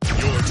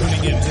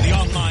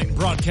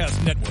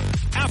broadcast network,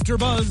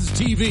 AfterBuzz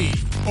TV.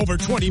 Over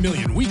 20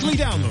 million weekly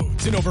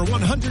downloads in over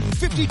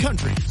 150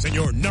 countries, and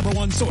your number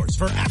one source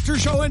for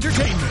after-show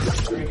entertainment.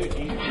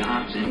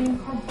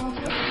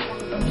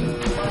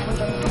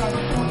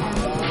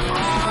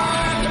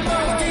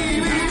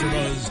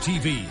 AfterBuzz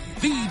TV,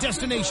 the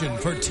destination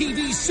for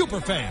TV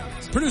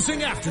superfans. Producing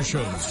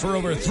aftershows for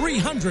over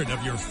 300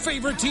 of your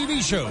favorite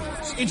TV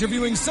shows.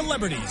 Interviewing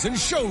celebrities and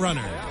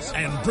showrunners.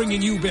 And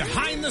bringing you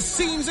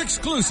behind-the-scenes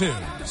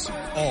exclusives.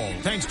 All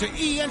thanks to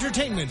E!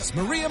 Entertainment's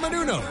Maria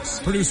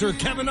Menounos, producer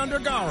Kevin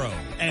Undergaro,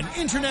 and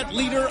internet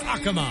leader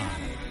Akamai.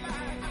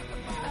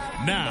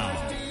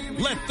 Now,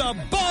 let the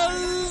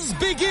buzz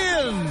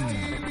begin!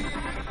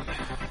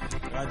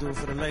 I do it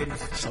for the ladies.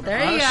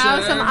 There you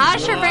go. Some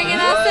Usher bringing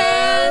us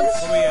in.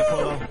 Where we at,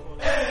 Polo?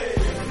 Hey!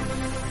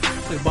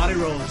 Like body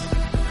rolls.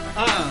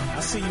 I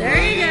see you.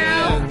 There you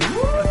go.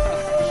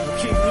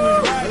 Keep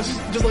doing right.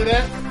 Just like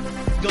that.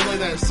 Just like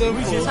that.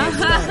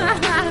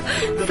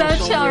 So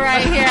chill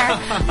right here.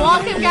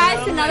 Welcome,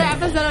 guys, to another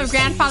episode of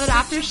Grandfathered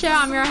After Show.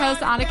 I'm your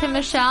host, Annika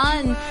Michelle,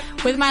 and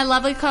with my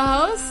lovely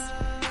co-host.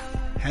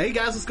 Hey,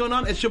 guys, what's going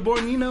on? It's your boy,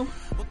 Nino.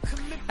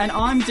 And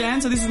I'm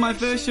Dan, so this is my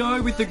first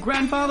show with the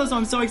Grandfathers.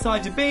 I'm so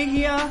excited to be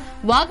here.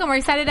 Welcome, we're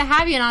excited to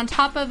have you. And on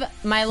top of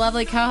my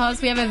lovely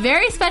co-host, we have a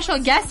very special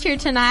guest here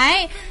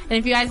tonight. And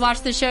if you guys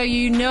watch the show,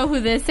 you know who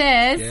this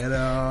is.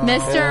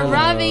 Mr.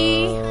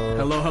 Ravi.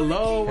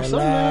 Hello. What's up,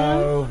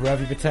 man?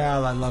 Ravi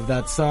Patel. I love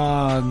that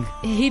song.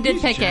 He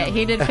did pick it.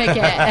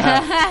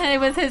 It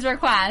was his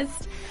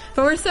request.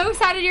 But we're so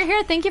excited you're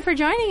here. Thank you for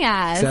joining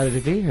us. Excited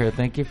to be here.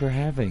 Thank you for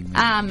having me.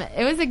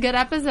 It was a good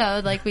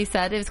episode, like we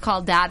said. It was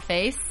called Dad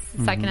Face.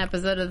 Second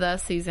episode of the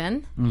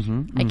season.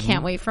 I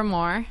can't wait for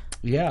more.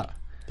 Yeah.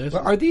 Well,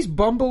 are these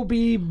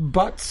bumblebee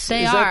butts?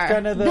 They is are. That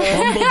kind of the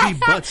bumblebee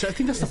butts? I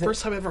think that's the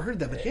first time I ever heard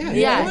that. But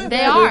yeah,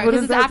 they are.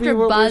 Because it's after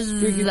Buzz.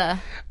 It's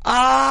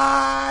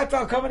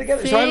all coming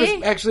together. See? So I was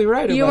actually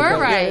right. You about were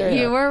that. right. Yeah.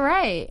 You were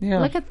right. Yeah.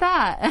 Look at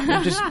that.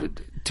 I'm just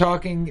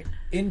talking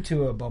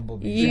into a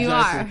bumblebee. You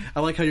exactly. are. I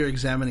like how you're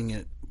examining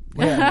it.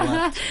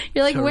 Yeah,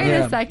 you're like, wait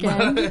a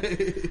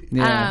second.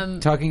 Yeah,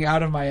 talking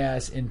out of my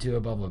ass into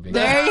a bumblebee.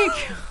 There you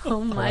go.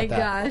 Oh my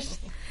gosh.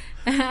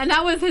 And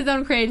that was his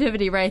own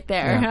creativity right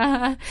there.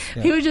 Yeah.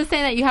 He was just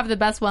saying that you have the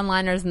best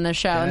one-liners in the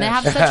show. And they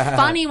have such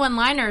funny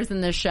one-liners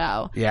in the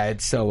show. Yeah,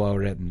 it's so well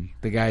written.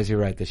 The guys who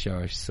write the show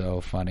are so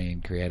funny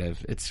and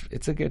creative.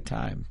 It's a good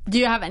time. Do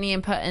you have any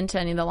input into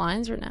any of the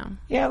lines or no?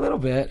 Yeah, a little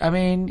bit. I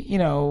mean,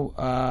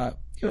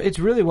 it's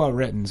really well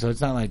written, so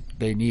it's not like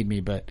they need me,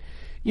 but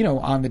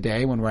on the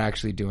day when we're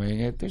actually doing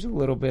it, there's a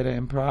little bit of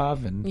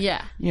improv and,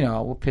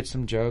 we'll pitch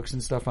some jokes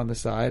and stuff on the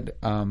side.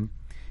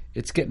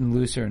 It's getting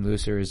looser and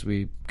looser as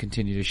we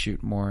continue to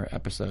shoot more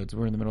episodes.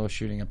 We're in the middle of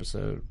shooting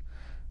episode,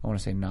 I want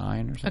to say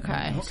 9 or something.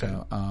 Okay.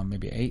 So,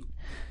 maybe 8.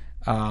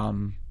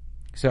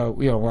 So,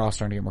 we're all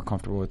starting to get more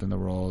comfortable within the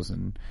roles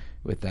and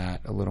with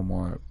that, a little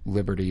more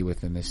liberty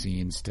within the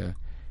scenes to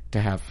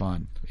have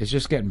fun. It's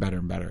just getting better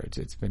and better.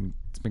 It's been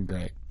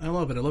great. I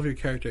love it. I love your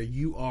character.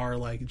 You are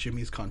like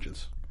Jimmy's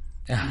conscience.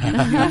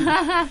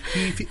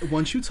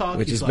 Once you talk,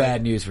 which is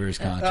bad news for his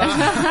conscience.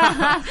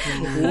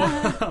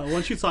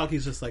 Once you talk,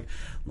 he's just like,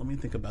 let me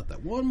think about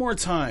that one more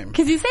time.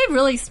 Because you say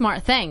really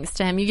smart things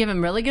to him. You give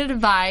him really good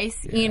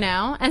advice,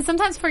 and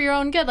sometimes for your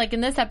own good. Like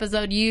in this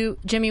episode,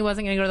 Jimmy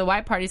wasn't going to go to the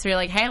white party, so you're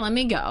like, hey, let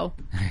me go.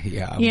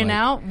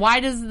 Why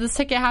does this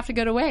ticket have to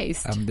go to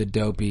waste? I'm the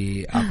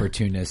dopey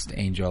opportunist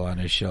angel on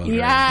his shoulder.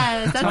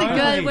 Yes, that's a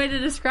good way to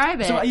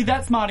describe it. So are you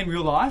that smart in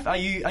real life? Are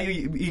you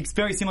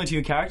very similar to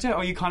your character, or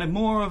are you kind of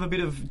more of a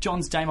bit of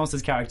John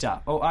Stamos'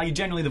 character, or are you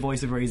generally the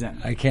voice of reason?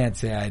 I can't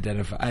say I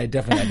identify. I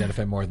definitely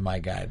identify more with my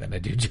guy than I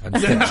do John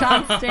Stamos.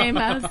 John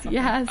Stamos,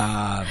 yes.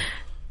 How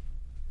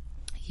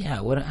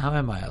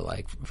am I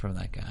alike from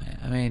that guy?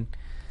 I mean,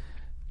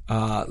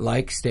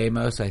 like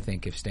Stamos, I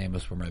think if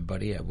Stamos were my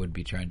buddy, I would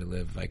be trying to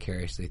live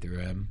vicariously through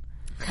him.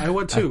 I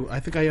would too. I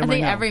think I am. I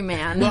think right every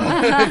man.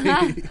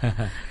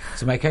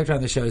 So my character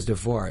on the show is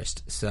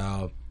divorced,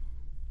 so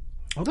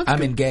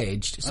I'm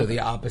engaged, so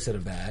the opposite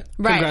of that.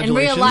 Right, in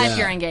real life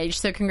you're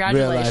engaged, so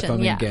congratulations. Real life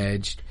I'm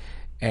engaged.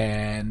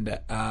 And,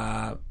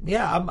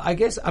 I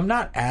guess I'm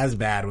not as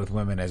bad with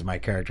women as my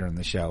character in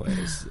the show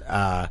is.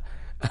 But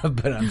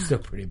I'm still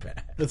pretty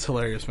bad. That's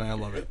hilarious, man. I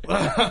love it.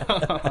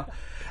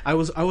 I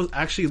was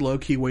actually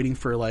low-key waiting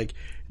for, like,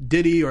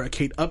 Diddy or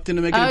Kate Upton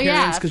to make an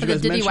appearance because you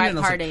guys Diddy mentioned it. And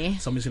I was party.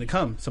 Like, somebody's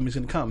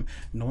going to come.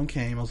 No one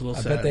came. I was a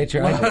little sad. I bet they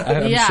tried.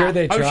 I'm sure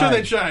they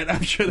tried.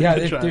 I'm sure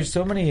they tried. There's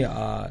so many,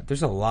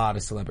 there's a lot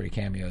of celebrity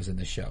cameos in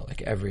this show,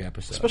 like every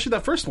episode. Especially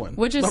that first one.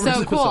 Which is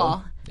so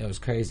cool. It was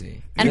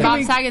crazy. And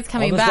Bob Saget's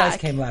coming back. All those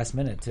guys came last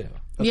minute, too.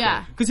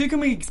 Yeah. Because who can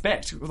we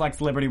expect, like,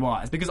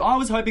 celebrity-wise? Because I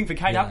was hoping for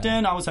Kate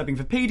Upton, I was hoping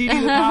for P. Diddy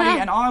at the party,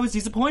 and I was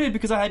disappointed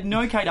because I had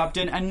no Kate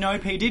Upton and no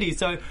P. Diddy.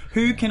 So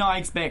who can I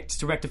expect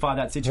to rectify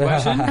that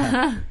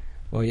situation?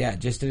 Well, yeah,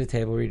 just did a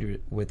table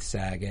read with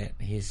Saget.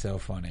 He's so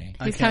funny.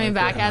 He's coming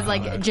back as,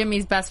 like,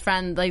 Jimmy's best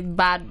friend, like,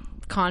 bad,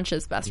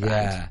 conscious best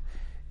friend.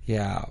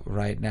 Yeah,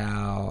 right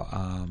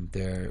now,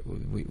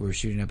 we're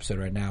shooting an episode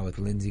right now with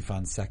Lindsay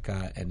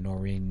Fonseca and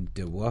Noreen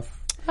DeWolf.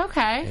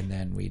 Okay. And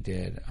then we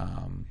did,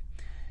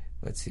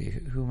 let's see,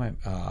 who am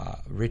I?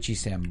 Richie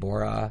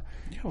Sambora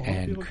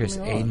and Chris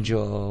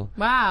Angel.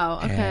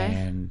 Wow, okay.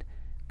 And,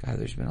 God,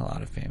 there's been a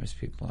lot of famous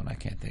people, and I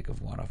can't think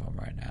of one of them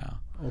right now.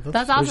 Oh,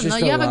 that's awesome. No,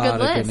 you have a good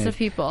list of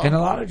people. And a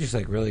lot of just,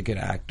 like, really good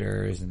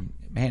actors. And,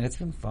 man, it's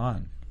been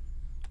fun.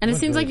 And it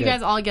seems like you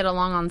guys all get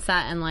along on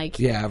set, and like,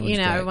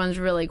 everyone's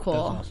really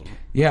cool. That's awesome.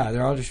 Yeah,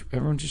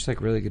 everyone's just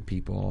like really good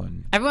people,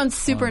 and everyone's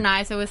super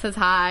nice. Always says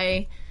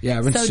hi. Yeah,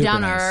 everyone's so super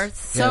down to nice. earth,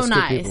 so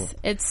nice.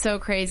 It's so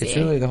crazy. It's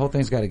really, the whole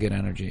thing's got a good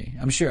energy.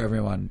 I'm sure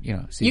everyone,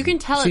 you can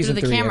tell it through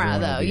the camera,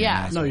 though.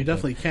 Yeah, no, you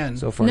definitely can.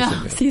 So far,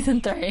 so good.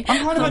 Season 3.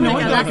 I'm kind of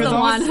annoyed though, because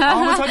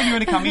I was hoping you were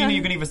going to come in and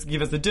you're going to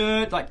give us the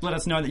dirt, like let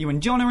us know that you and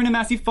John are in a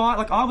massive fight.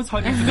 Like I was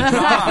hoping for the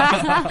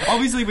drama.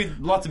 Obviously, with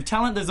lots of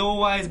talent, there's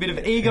always a bit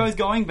of egos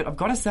going. But I've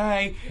got to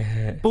say,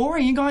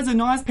 boring. You guys are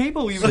nice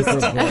people. You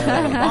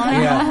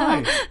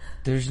know.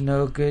 There's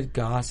no good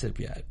gossip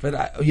yet, but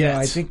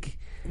I think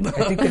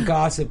the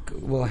gossip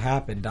will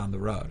happen down the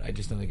road. I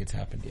just don't think it's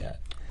happened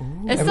yet.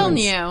 It's still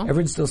new.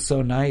 Everyone's still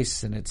so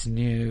nice, and it's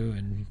new,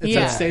 and it's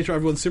that stage where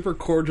everyone's super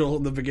cordial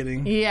in the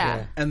beginning.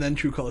 Yeah. And then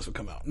true colors will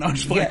come out. No, I'm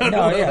just playing.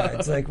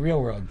 It's like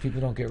real world. People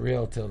don't get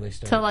real till they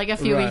start. Till like a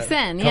few weeks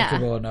in.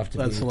 Comfortable enough to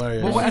That's be.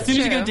 hilarious. Well, as soon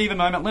as you get a diva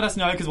moment, let us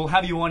know because we'll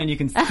have you on and you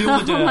can spill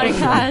the dirt. Oh my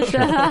gosh.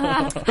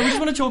 But we just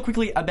want to talk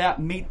quickly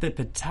about Meet the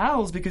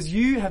Patels because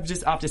you have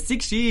just, after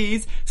 6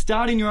 years,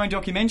 started your own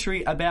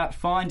documentary about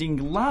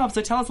finding love.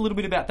 So tell us a little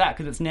bit about that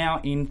because it's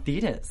now in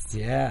theatres.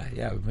 Yeah,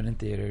 we've been in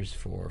theatres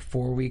for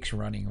 4 weeks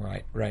running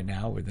right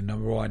now. We're the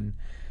 #1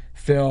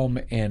 film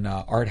in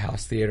art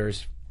house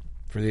theaters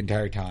for the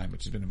entire time,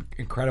 which has been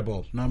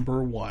incredible.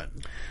 #1.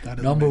 That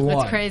is #1.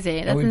 That's crazy.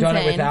 That's and we've insane.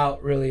 done it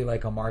without really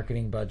like a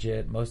marketing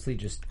budget, mostly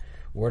just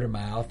word of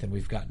mouth, and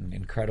we've gotten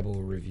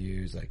incredible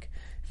reviews. Like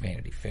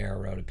Vanity Fair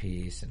wrote a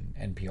piece, and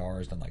NPR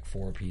has done like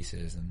 4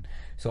 pieces, and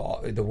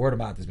so the word of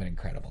mouth has been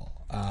incredible.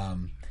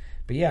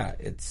 But yeah,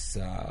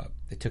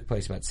 it took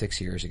place about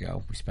 6 years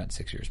ago. We spent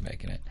 6 years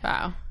making it.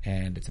 Wow.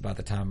 And it's about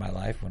the time of my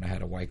life when I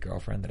had a white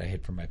girlfriend that I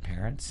hid from my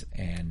parents.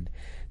 And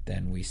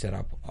then we set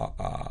up,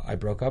 I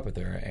broke up with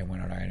her and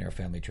went on our annual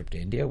family trip to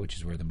India, which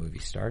is where the movie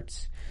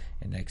starts.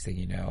 And next thing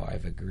you know,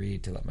 I've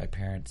agreed to let my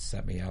parents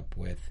set me up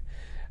with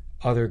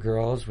other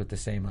girls with the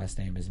same last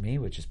name as me,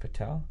 which is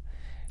Patel.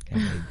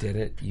 And they did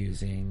it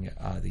using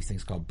these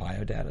things called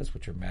biodatas,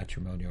 which are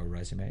matrimonial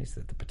resumes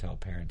that the Patel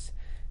parents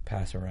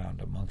pass around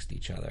amongst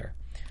each other.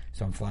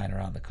 So I'm flying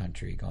around the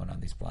country going on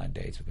these blind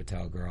dates with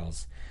Patel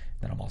girls.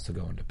 Then I'm also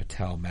going to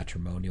Patel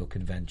matrimonial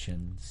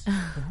conventions.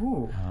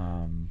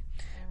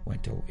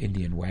 Went to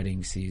Indian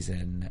wedding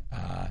season.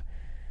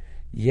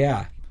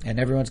 And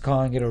everyone's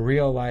calling it a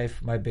real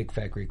life My Big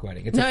Fat Greek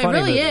Wedding. It's a funny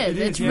really movie. is.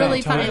 It's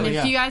really funny. And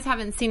if you guys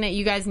haven't seen it,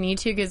 you guys need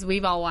to because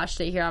we've all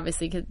watched it here,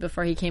 obviously,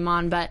 before he came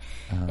on. But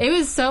I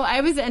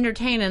was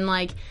entertained and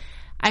like.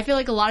 I feel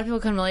like a lot of people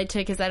can relate to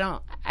it because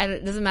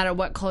it doesn't matter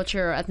what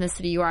culture or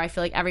ethnicity you are. I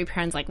feel like every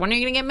parent's like, when are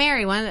you going to get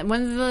married?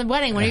 When's the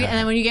wedding? And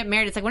then when you get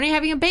married, it's like, when are you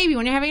having a baby?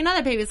 When are you having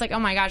another baby? It's like, oh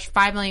my gosh,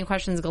 5 million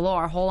questions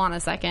galore. Hold on a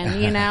second,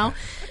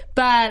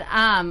 But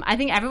I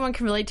think everyone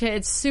can relate to it.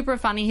 It's super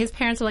funny. His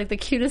parents are like the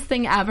cutest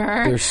thing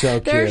ever. They're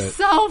so cute. They're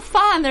so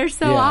fun. They're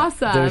so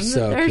awesome. They're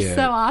so cute.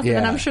 So awesome. Yeah.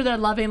 And I'm sure they're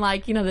loving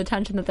like, the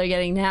attention that they're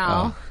getting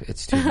now. Oh,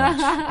 it's too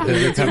much.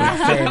 They're becoming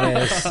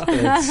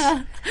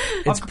famous.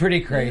 It's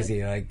pretty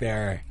crazy. Like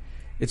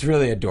it's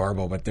really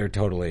adorable, but they're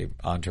totally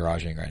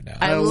entouraging right now.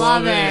 I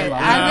love it.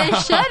 As they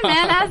should,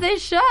 man. As they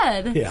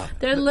should. Yeah.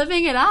 They're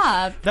living it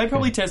up. They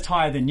probably test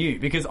higher than you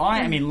because I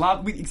am in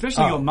love with,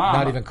 especially your mum.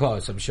 Not even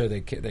close. I'm sure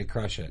they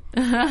crush it.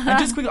 And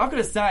just quickly, I've got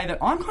to say that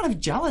I'm kind of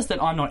jealous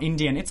that I'm not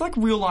Indian. It's like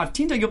real life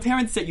Tinder. Your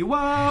parents set you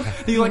up.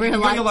 Real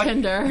life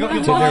Tinder. You got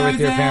your Tinder with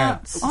your there.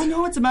 parents. Oh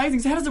no, it's amazing.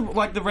 So how does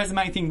the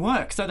resume thing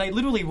work? So they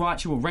literally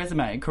write you a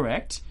resume,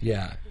 correct?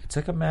 Yeah. It's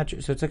like a match.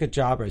 So it's like a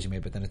job resume,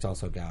 but then it's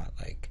also got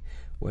like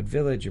what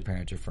village your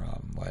parents are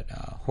from, what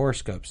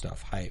horoscope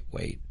stuff, height,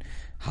 weight,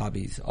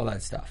 hobbies, all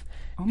that stuff.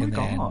 Oh my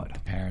God. The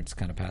parents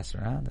kind of pass it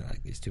around. They're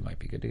like, these two might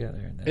be good together,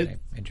 and then they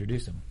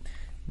introduce them.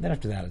 And then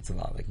after that, it's a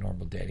lot like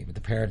normal dating, but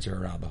the parents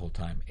are around the whole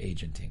time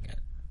agenting it.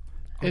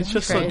 It's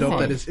just so dope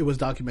that it was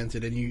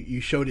documented and you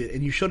showed it,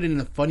 and you showed it in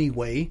a funny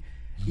way.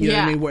 You know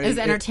what I mean? Where it was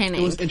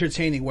entertaining. It was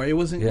entertaining. Where it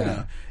wasn't,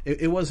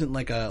 it wasn't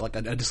like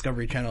a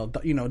Discovery Channel,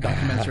 documentary. You know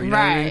what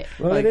I mean?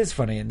 Well, it is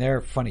funny, and they're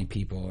funny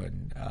people,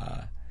 and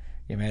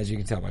as you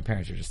can tell, my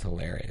parents are just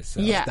hilarious.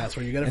 So. Yeah, that's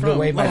where you get it and from. The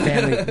way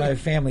my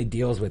family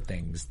deals with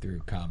things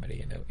through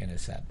comedy, in a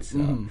sense.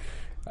 So,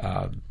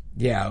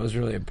 it was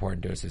really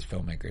important to us as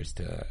filmmakers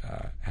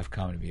to have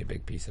comedy be a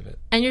big piece of it.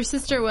 And your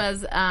sister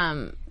was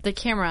the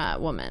camera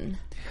woman,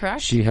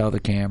 correct? She held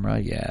the camera.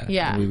 Yeah.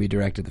 Yeah. We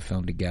directed the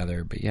film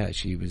together, but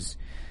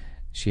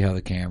she held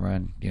the camera,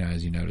 and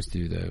as you noticed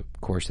through the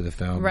course of the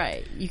film,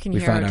 right? You can we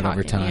hear found her out talking,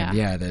 over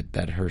time,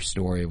 that her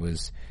story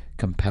was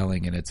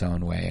compelling in its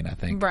own way, and I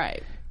think,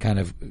 right, kind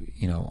of,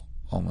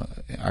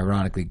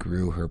 ironically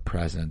grew her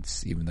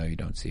presence, even though you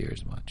don't see her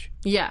as much.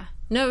 Yeah.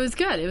 No, it was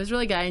good. It was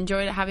really good. I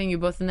enjoyed having you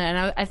both in there.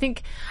 And I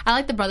think I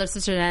like the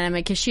brother-sister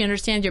dynamic because she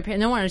understands your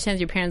parents. No one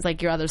understands your parents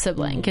like your other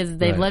sibling because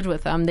they've lived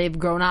with them. They've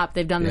grown up.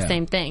 They've done the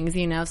same things,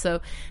 you know,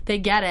 so they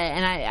get it.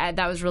 And I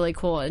that was really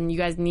cool. And you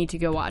guys need to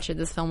go watch it.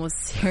 This film was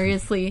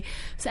seriously...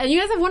 And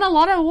you guys have won a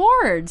lot of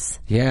awards.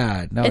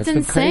 Yeah. No, it's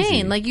insane.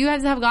 Crazy. Like, you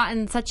guys have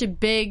gotten such a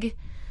big...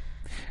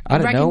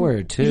 Out of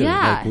nowhere, too.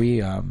 Yeah.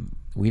 Like,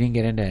 we didn't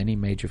get into any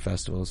major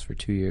festivals for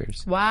 2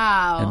 years.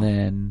 Wow. And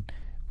then...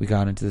 we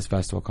got into this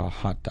festival called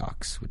Hot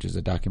Docs, which is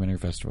a documentary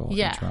festival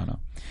in Toronto.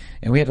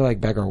 And we had to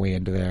like beg our way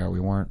into there. We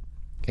weren't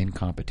in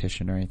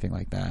competition or anything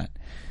like that.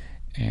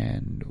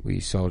 And we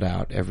sold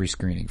out every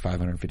screening,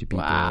 550 people.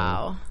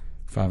 Wow.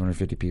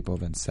 550 people,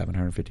 then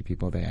 750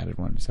 people. They added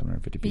one to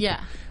 750 people.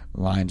 Yeah.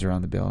 Lines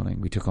around the building.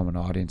 We took home an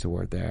audience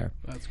award there.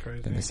 That's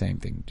crazy. Then the same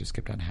thing just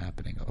kept on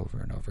happening over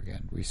and over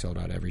again. We sold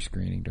out every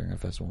screening during a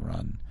festival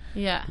run.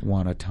 Yeah.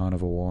 Won a ton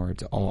of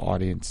awards, all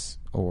audience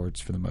awards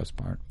for the most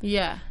part.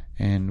 Yeah.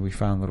 And we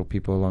found little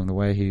people along the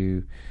way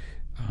who,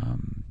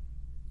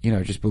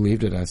 just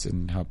believed in us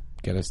and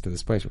helped get us to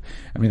this place.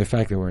 I mean, the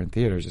fact that we're in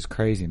theaters is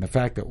crazy. And the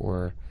fact that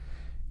we're,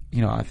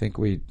 I think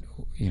we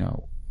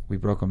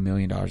broke $1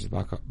 million at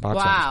box office.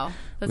 Wow.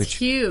 That's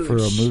huge. For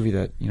a movie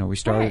that, we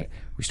started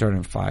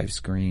in 5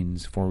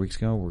 screens 4 weeks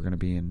ago. We're going to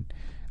be in,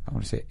 I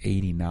want to say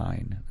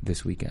 89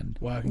 this weekend.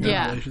 Wow,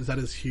 congratulations. That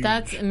is huge.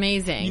 That's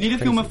amazing. You need to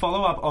film a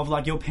follow-up of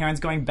like your parents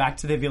going back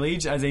to their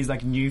village as these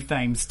like new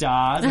fame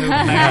stars and like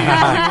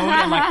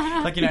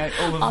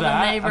all of all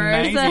that. The neighbors.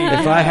 Amazing.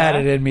 If I had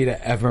it in me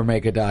to ever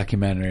make a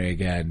documentary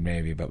again,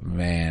 maybe, but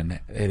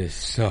man, it is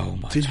so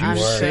much Did you work.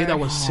 say that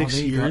was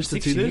 6 years to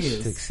do this?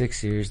 It took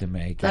 6 years to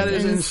make That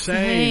is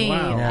insane.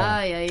 Wow.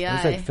 Yeah. It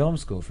was like film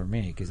school for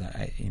me because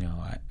I didn't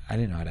know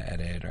how to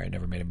edit, or I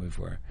never made a movie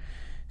before.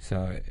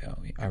 So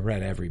I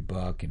read every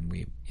book, and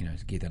we,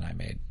 Geetha and I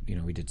made,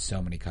 we did so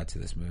many cuts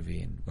of this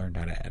movie and learned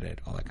how to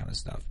edit, all that kind of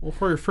stuff. Well,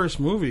 for your first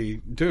movie,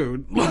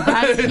 dude,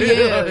 that's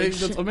huge.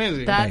 That's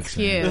amazing. That's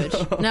huge.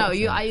 No,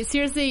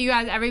 seriously, you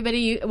guys,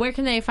 everybody, where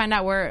can they find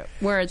out where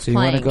it's so playing? So you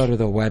want to go to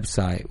the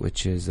website,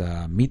 which is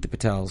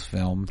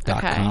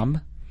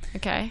meetthepatelsfilm.com.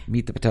 Okay.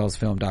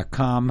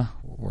 meetthepatelsfilm.com.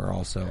 We're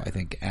also, I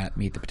think, at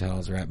Meet the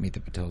Patels or at Meet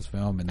the Patels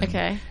Film. And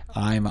then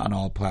I'm on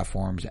all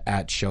platforms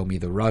at Show Me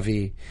the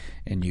Ravi,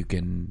 and you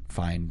can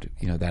find,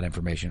 that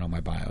information on my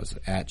bios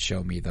at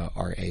Show Me the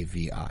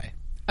RAVI.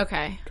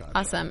 Okay. Gotcha.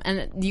 Awesome.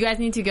 And you guys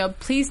need to go.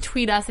 Please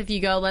tweet us if you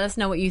go. Let us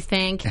know what you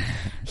think.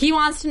 He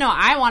wants to know.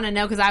 I want to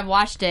know because I've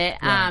watched it.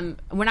 Right.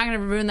 We're not going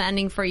to ruin the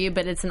ending for you,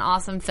 but it's an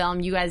awesome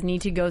film. You guys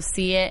need to go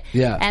see it.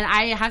 Yeah. And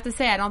I have to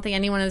say, I don't think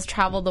anyone has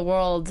traveled the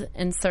world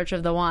in search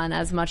of the one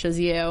as much as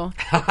you.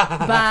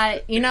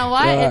 But you know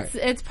what? Yeah.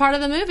 It's part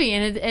of the movie,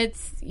 and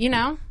it's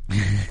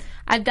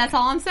that's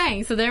all I'm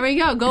saying. So there we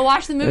go. Go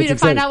watch the movie to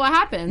find out what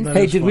happens.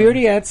 Hey, did we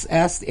already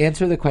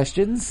answer the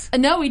questions?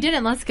 No, we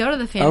didn't. Let's go to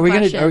the fan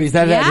questions. Does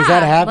that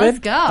happen? Let's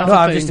go. No,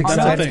 I'm just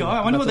excited. Let's go.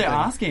 I wonder what they're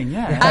asking.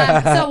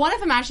 Yeah. So one of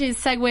them actually is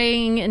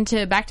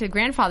segueing back to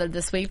Grandfathered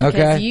this week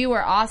because you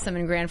were awesome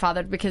in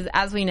Grandfathered because,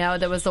 as we know,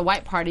 there was the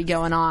white party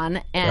going on.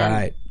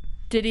 And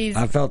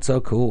I felt so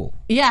cool.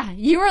 Yeah,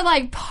 you were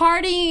like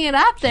partying it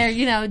up there.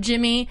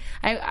 Jimmy.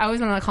 I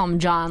always want to call him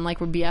John,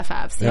 like we're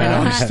BFFs.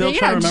 I'm still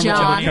trying to remember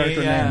John's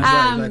character name.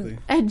 Exactly.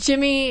 And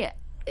Jimmy,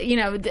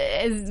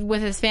 is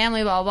with his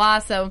family, blah blah.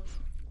 So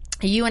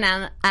you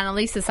and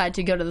Annalise decide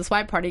to go to this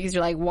white party because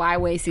you're like, why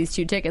waste these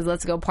 2 tickets?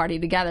 Let's go party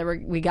together.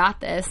 We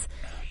got this.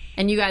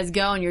 And you guys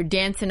go and you're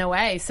dancing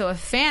away. So a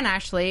fan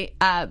actually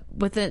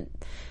with the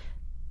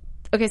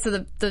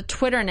so the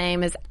Twitter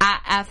name is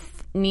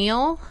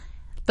 @FNeil.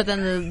 But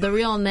then the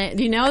real name,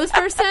 do you know this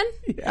person?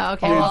 Yeah. Oh,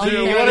 okay. Well,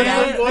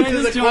 what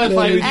is the question?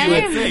 We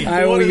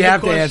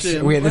have to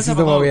answer. This is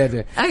the one we had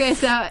to. Okay,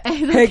 so.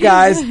 Hey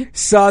guys,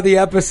 saw the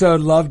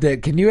episode, loved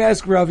it. Can you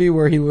ask Ravi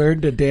where he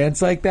learned to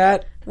dance like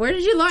that? Where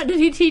did you learn? Did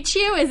he teach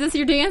you? Is this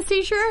your dance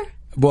teacher?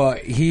 Well,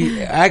 he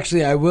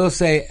actually, I will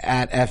say,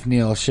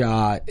 @FNeil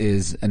Shah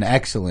is an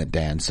excellent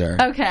dancer.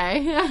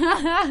 Okay.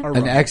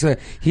 An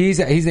excellent. He's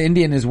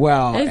Indian as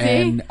well, is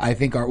and he? I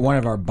think one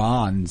of our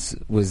bonds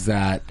was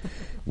that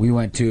we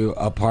went to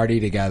a party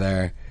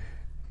together,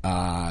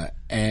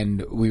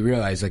 and we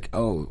realized, like,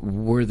 oh,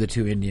 we're the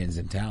 2 Indians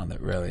in town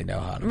that really know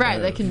how to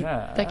move. They can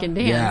dance.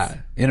 Yeah,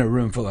 in a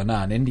room full of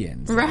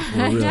non-Indians. Right.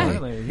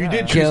 Really, you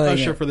did choose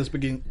Usher for this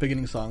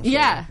beginning song. So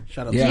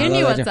shout out to you. You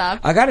knew what's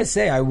up. I gotta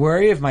say, I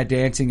worry if my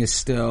dancing is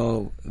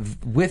still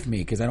with me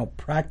because I don't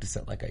practice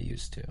it like I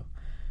used to.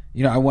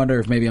 I wonder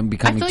if maybe I'm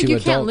becoming too adult. I feel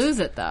like you can't lose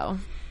it, though.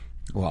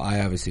 Well, I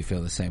obviously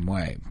feel the same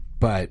way,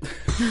 but...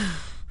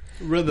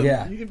 Rhythm.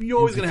 Yeah. You're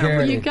always going to have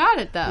rhythm. You got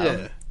it, though.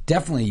 Yeah.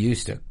 Definitely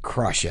used to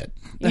crush it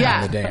on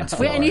the dance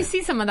floor. And you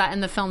see some of that in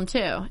the film,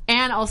 too.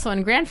 And also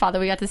in Grandfather,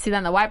 we got to see that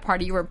in the white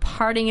party. You were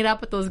partying it up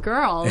with those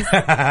girls.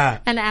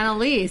 And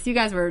Annalise, you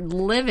guys were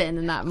living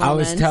in that moment. I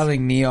was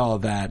telling Neil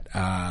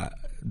that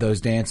those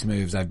dance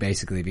moves, I've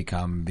basically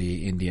become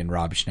the Indian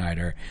Rob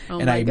Schneider. Oh,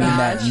 and I mean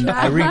that.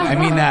 I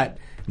mean that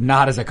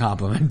not as a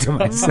compliment to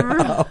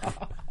myself.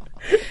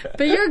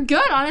 But you're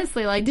good,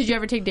 honestly. Like, did you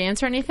ever take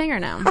dance or anything, or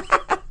no?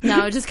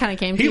 No, it just kind of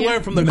came to you. He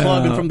learned from the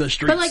club and from the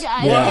streets. But like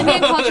in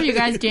Indian culture, you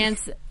guys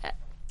dance.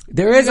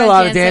 There is a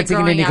lot of dancing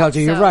in Indian culture.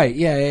 You're right.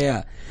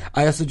 Yeah.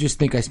 I also just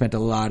think I spent a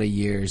lot of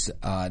years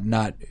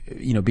not,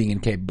 being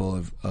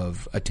incapable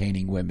of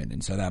attaining women,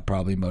 and so that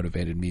probably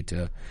motivated me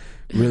to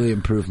really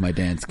improve my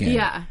dance game.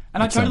 Yeah.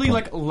 And I totally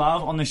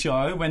love on the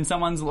show when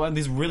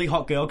this really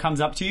hot girl comes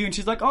up to you and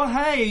she's like, "Oh,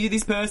 hey, are you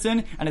this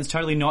person?" And it's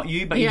totally not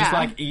you, but you're just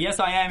like, "Yes,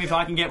 I am. If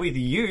I can get with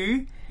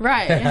you."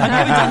 Right. Have you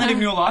ever done that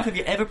in your life? Have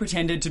you ever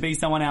pretended to be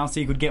someone else so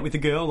you could get with a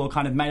girl, or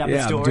kind of made up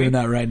a story? Yeah, I'm doing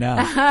that right now.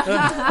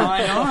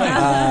 I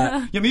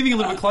know. You're moving a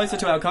little bit closer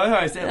to our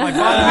co-host. Like,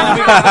 I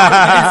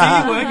can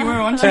see you working. We're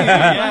on to you.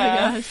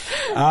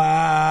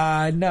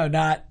 Yeah. No,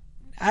 not.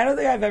 I don't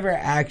think I've ever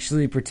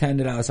actually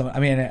pretended I was someone. I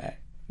mean,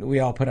 we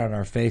all put on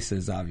our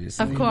faces,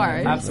 obviously. Of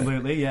course.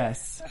 Absolutely,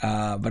 yes.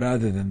 But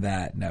other than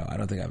that, no, I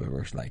don't think I've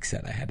ever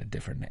said I had a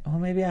different name. Well,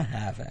 maybe I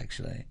have,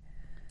 actually.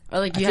 Or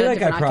like you had a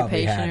different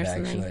occupation or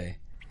something. Actually.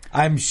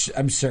 I'm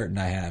certain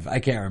I have. I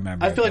can't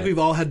remember. I feel like we've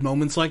all had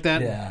moments like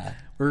that. Yeah.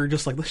 We're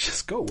just like, let's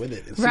just go with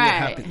it and see what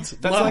happens.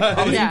 That's like,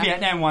 I was in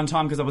Vietnam one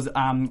time because I was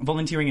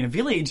volunteering in a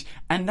village,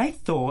 and they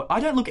thought,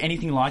 I don't look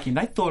anything like him.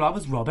 They thought I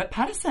was Robert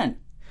Pattinson.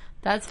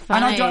 That's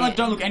funny. And I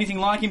don't look anything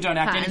like him, don't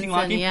act anything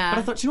like him. Yeah. But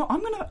I thought, I'm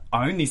going to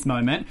own this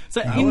moment.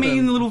 So in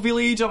the little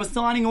village, I was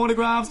signing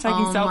autographs,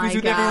 taking selfies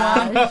with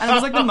everyone. And it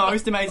was like the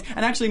most amazing.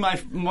 And actually,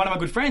 one of my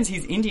good friends,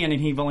 he's Indian, and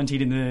he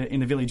volunteered in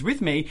the village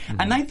with me. Mm-hmm.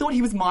 And they thought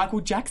he was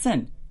Michael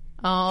Jackson.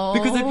 Oh.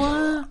 Because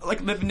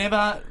they've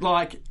never,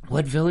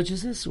 What village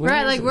is this? Where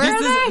are they?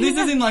 This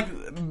is in,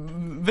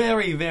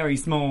 very, very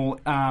small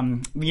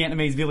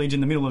Vietnamese village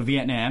in the middle of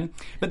Vietnam.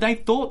 But they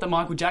thought that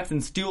Michael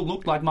Jackson still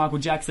looked like Michael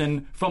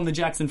Jackson from the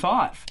Jackson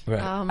 5. Right.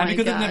 Oh my and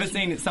because gosh. they've never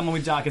seen someone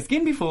with darker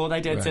skin before, they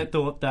dead set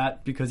thought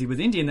that because he was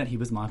Indian that he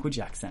was Michael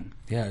Jackson.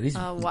 Yeah.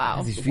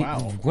 Wow.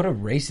 What a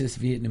racist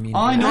Vietnamese.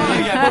 I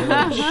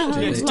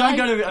know. Just don't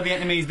go to a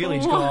Vietnamese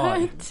village,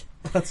 God.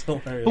 That's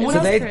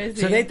hilarious.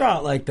 So they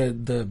thought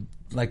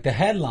the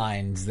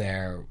headlines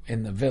there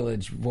in the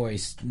Village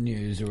Voice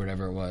News or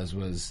whatever it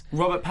was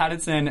Robert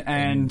Pattinson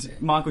and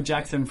Michael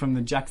Jackson from the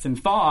Jackson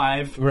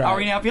 5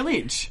 are in our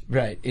village.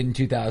 Right, in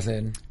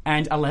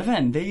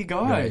 2011. There you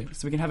go. Right.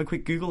 So we can have a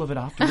quick Google of it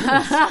afterwards.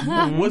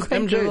 Was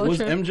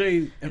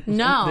MJ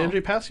No. Did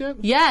MJ pass yet?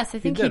 Yes, I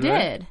think he did.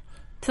 Right?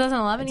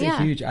 2011, It's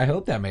a huge. I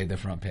hope that made the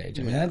front page.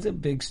 I mean, that's a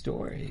big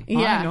story.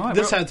 Yeah. I know.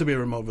 This had to be a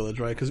remote village,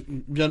 right? Because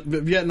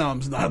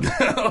Vietnam's not.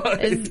 I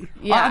think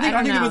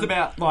it was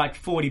about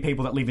 40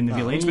 people that live in the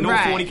village, but all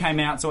 40 came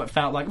out, so it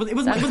felt like it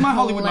was my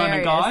Hollywood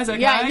moment, guys.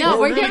 Okay, yeah, no,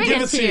 we're giving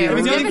it to you. It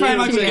was the only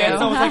frame I could get,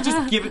 so I was like,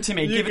 just give it to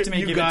me, give it to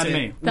me.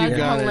 That's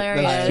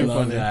hilarious. That's too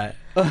funny.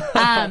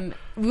 That.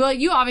 Well,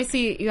 you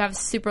have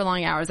super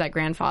long hours at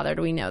Grandfathered.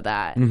 We know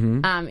that.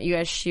 Mm-hmm. You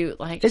guys shoot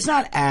It's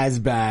not as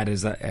bad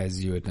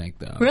as you would think,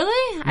 though.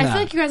 Really? No. I feel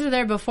like you guys are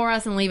there before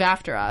us and leave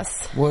after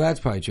us. Well, that's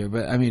probably true,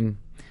 but I mean,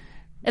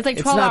 it's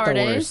 12-hour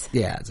days. Worst.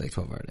 Yeah, it's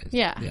 12-hour days.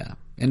 Yeah.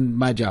 And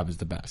my job is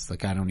the best. I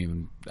don't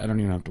even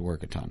have to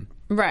work a ton.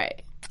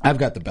 Right. I've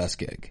got the best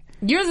gig.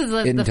 Yours is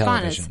the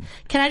funnest.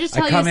 Can I just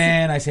tell you? I come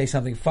in, I say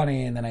something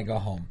funny, and then I go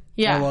home.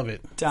 Yeah. I love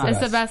it. It's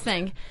the best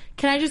thing.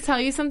 Can I just tell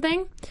you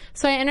something?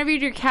 So I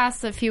interviewed your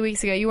cast a few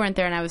weeks ago. You weren't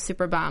there, and I was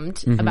super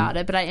bummed about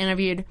it. But I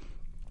interviewed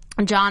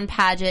John,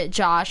 Paget,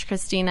 Josh,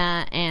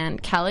 Christina,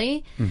 and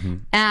Kelly. Mm-hmm.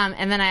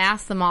 And then I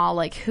asked them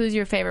all, who's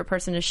your favorite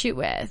person to shoot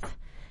with?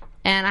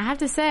 And I have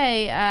to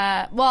say,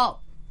 I'm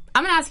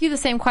going to ask you the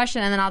same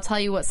question, and then I'll tell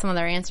you what some of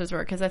their answers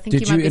were, because I think you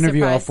might be surprised. Did you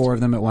interview all four of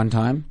them at one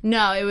time?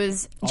 No, it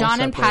was John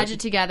and Paget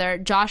together,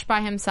 Josh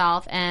by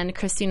himself, and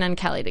Christina and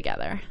Kelly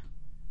together.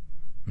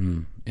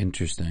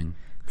 Interesting.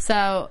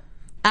 So,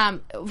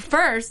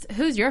 first,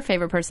 who's your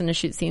favorite person to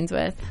shoot scenes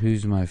with?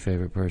 Who's my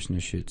favorite person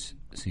to shoot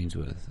scenes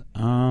with?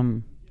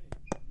 God,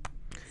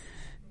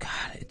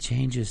 it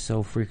changes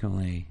so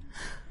frequently.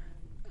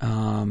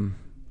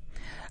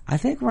 I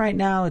think right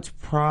now it's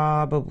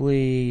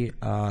probably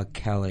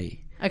Kelly.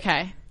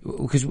 Okay.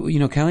 Because,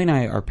 Kelly and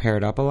I are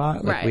paired up a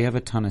lot. We have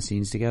a ton of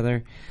scenes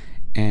together.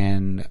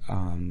 And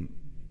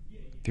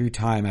through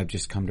time, I've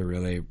just come to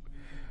really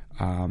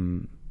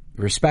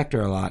respect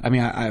her a lot. I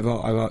mean,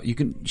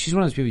 she's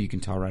one of those people you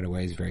can tell right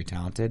away is very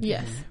talented.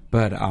 Yes.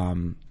 But,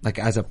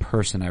 as a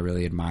person, I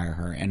really admire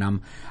her.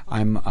 And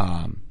I don't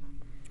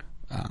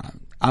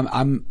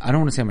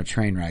want to say I'm a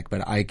train wreck,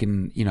 but I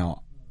can,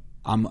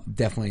 I'm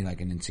definitely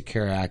an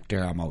insecure actor.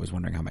 I'm always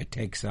wondering how my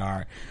takes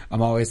are.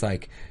 I'm always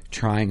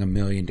trying a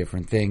million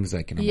different things.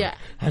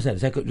 How's that?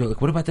 Is that good?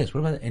 What about this? What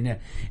about that?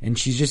 And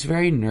she's just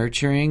very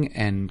nurturing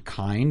and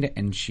kind.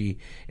 And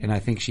I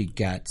think she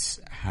gets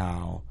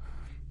how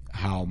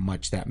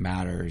much that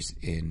matters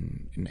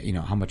in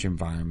how much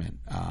environment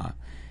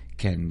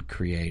can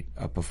create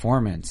a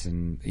performance,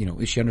 and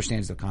she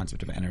understands the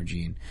concept of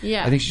energy, and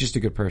I think she's just a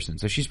good person.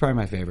 So she's probably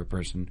my favorite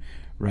person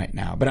right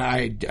now. But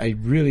I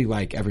really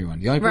like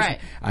everyone. The only person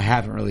I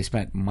haven't really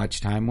spent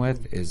much time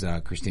with is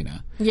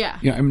Christina. Yeah.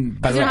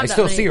 By the way, I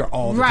still see her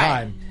all the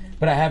time.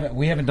 But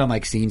we haven't done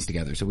like scenes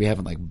together, so we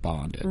haven't like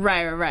bonded.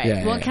 Right.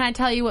 Yeah, can I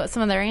tell you what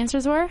some of their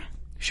answers were?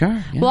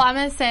 Sure. Yeah. Well, I'm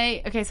going to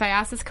say, okay, so I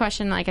asked this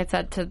question, like I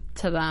said, to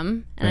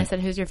them, and I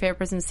said, who's your favorite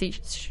person to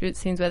shoot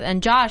scenes with?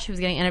 And Josh, who was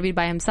getting interviewed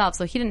by himself,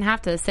 so he didn't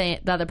have to say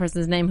the other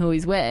person's name who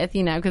he's with,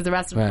 because the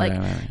rest of kind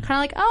of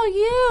like, oh,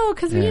 you,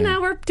 because,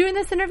 we're doing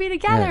this interview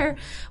together. Right.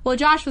 Well,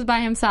 Josh was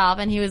by himself,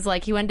 and he was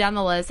like, he went down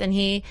the list, and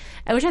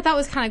which I thought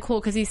was kind of cool,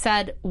 because he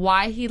said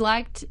why he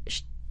liked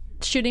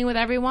shooting with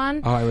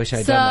everyone. Oh, I wish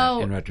I'd done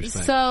that in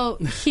retrospect. So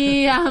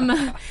he,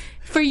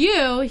 for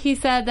you, he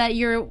said that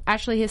you're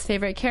actually his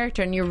favorite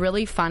character and you're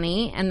really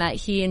funny and that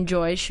he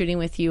enjoys shooting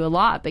with you a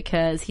lot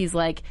because he's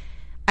like,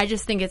 I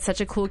just think it's such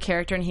a cool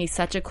character and he's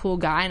such a cool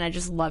guy and I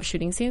just love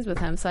shooting scenes with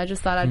him. So I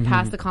just thought I'd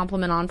pass the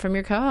compliment on from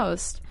your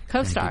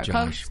co-star.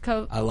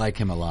 I like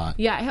him a lot.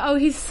 Yeah. Oh,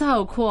 he's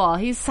so cool.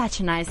 He's such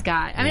a nice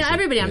guy. I mean,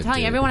 everybody, I'm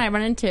telling you, everyone I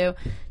run into,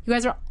 you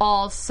guys are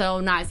all so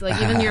nice.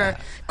 Like, even your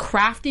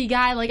crafty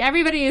guy, like,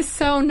 everybody is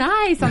so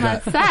nice on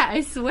that set.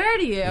 I swear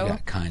to you. You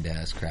got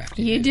kind-ass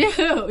crafty. You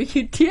do.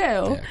 You do.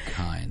 Yeah,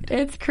 kind.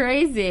 It's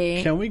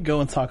crazy. Can we go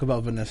and talk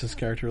about Vanessa's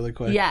character really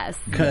quick? Yes.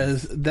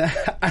 Because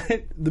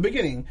the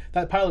beginning,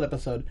 that pilot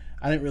episode,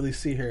 I didn't really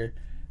see her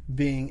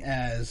being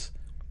as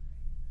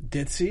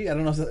ditzy. I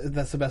don't know if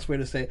that's the best way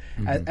to say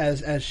it,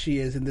 as she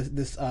is in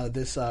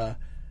this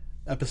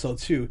episode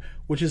 2,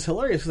 which is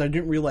hilarious because I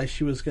didn't realize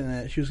she was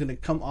gonna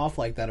come off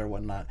like that or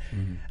whatnot.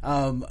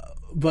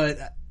 But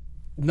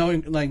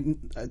knowing, like,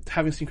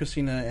 having seen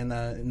Christina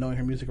and knowing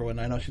her music or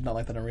whatnot, I know she's not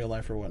like that in real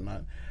life or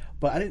whatnot.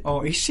 But I didn't. Oh,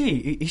 is she?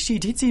 Is she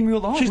ditzy in real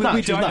life? She's not.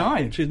 We don't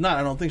know. She's not.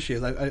 I don't think she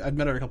is. I've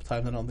met her a couple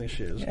times. I don't think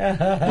she is. But,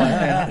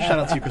 shout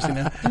out to you,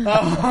 Christina.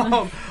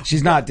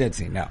 She's not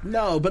ditzy. No.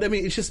 No, but I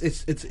mean, it's just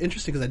it's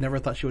interesting because I never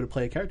thought she would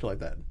play a character like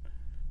that.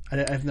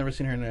 I've never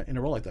seen her in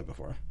a role like that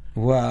before.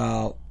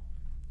 Well,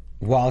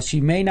 while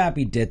she may not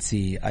be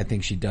ditzy, I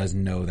think she does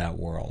know that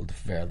world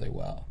fairly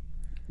well.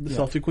 The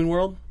Selfie Queen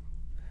world?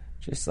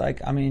 Just like,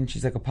 I mean,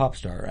 she's like a pop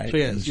star, right? She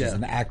is, she's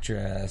an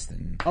actress.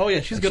 And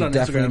she's good on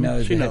Instagram. She definitely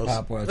knows the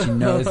hip-hop world. She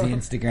knows the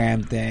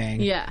Instagram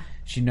thing. Yeah.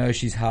 She knows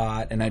she's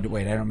hot, and I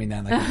don't mean that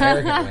in like an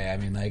arrogant way. I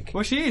mean, like,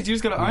 well, she is. You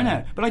just got to own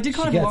it. But I did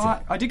kind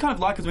of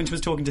like her when she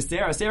was talking to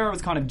Sarah. Sarah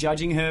was kind of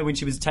judging her when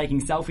she was taking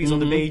selfies on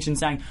the beach and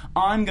saying,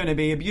 "I'm going to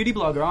be a beauty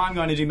blogger. I'm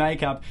going to do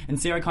makeup." And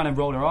Sarah kind of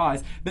rolled her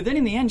eyes. But then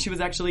in the end, she was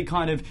actually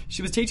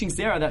she was teaching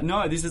Sarah that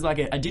no, this is like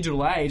a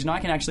digital age, and I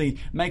can actually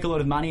make a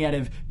lot of money out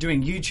of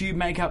doing YouTube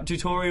makeup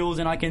tutorials,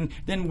 and I can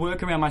then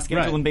work around my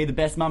schedule and be the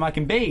best mum I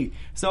can be.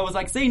 So I was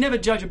like, see, never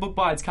judge a book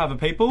by its cover,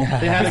 people. They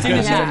had a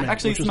good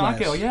actually a smart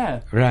girl,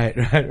 yeah. Right.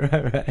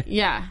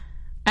 Yeah.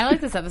 I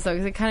like this episode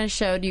because it kind of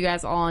showed you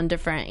guys all in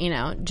different,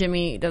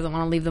 Jimmy doesn't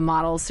want to leave the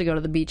models to go to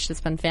the beach to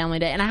spend family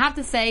day. And I have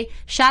to say,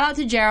 shout out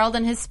to Gerald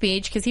and his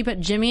speech because he put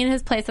Jimmy in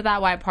his place at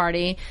that white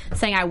party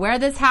saying, I wear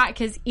this hat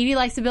because Edie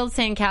likes to build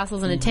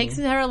sandcastles and it takes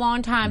her a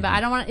long time, but I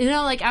don't want to,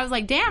 I was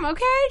like, damn,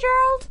 okay,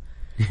 Gerald.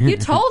 You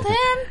told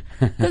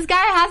him. This guy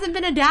hasn't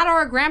been a dad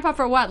or a grandpa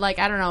for what? Like,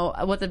 I don't know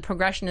what the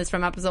progression is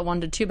from episode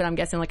 1 to 2, but I'm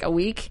guessing like a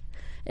week.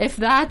 If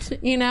that,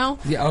 Yeah,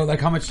 like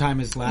how much time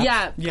has left?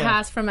 Yeah,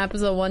 past from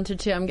episode 1 to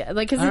 2. I'm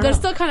like, because they're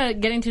still kind of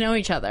getting to know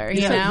each other,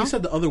 you know? He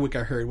said the other week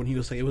I heard when he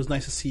was like, it was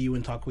nice to see you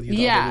and talk with you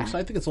the other week. So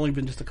I think it's only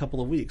been just a couple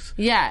of weeks.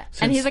 Yeah.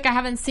 And he's like, I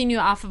haven't seen you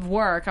off of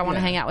work. I want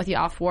to hang out with you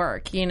off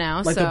work,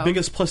 Like the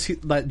biggest plus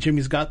that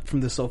Jimmy's got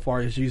from this so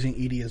far is using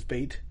Edie as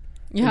bait.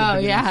 Oh,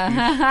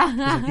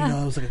 yeah. Like,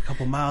 it was like a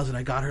couple miles and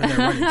I got her there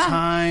right in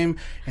time.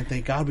 And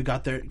thank God we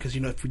got there because,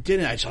 if we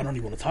didn't, I don't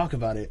even want to talk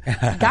about it.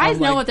 Guys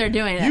know what they're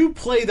doing. You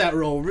play that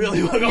role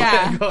really well.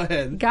 Go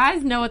ahead.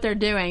 Guys know what they're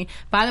doing.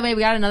 By the way,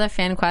 we got another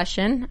fan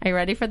question. Are you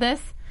ready for this?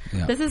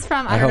 Yeah. This is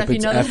from, I don't know if you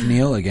know this. F.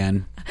 Neil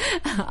again.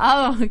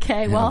 Oh,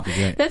 okay. Yeah, well,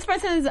 this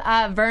person's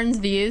Vern's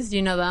Views. Do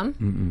you know them?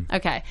 Mm-mm.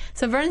 Okay.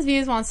 So Vern's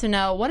Views wants to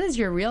know, what is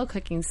your real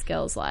cooking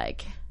skills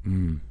like?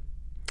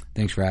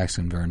 Thanks for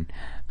asking, Vern.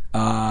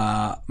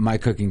 My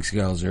cooking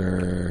skills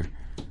are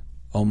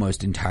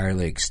almost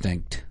entirely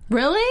extinct.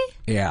 Really?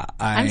 Yeah.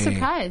 I'm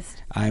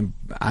surprised. I'm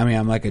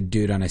like a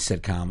dude on a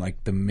sitcom.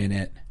 Like the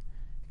minute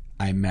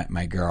I met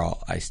my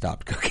girl, I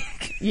stopped cooking.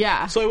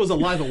 Yeah. So it was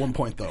alive at one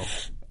point though.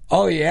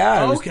 Oh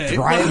yeah. It was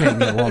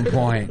thriving at one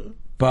point.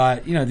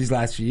 But, these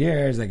last few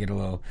years I get a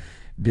little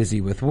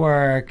busy with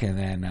work and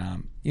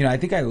then, I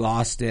think I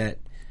lost it,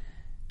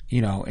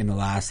 in the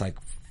last like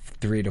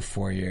 3 to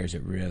 4 years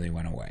it really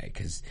went away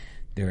because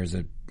there was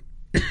a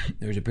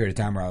period of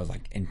time where I was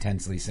like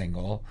intensely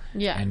single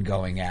and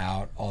going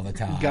out all the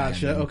time.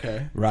 Gotcha.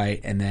 Okay.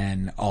 Right. And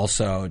then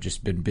also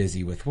just been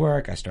busy with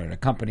work. I started a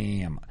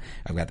company.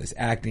 I've got this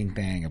acting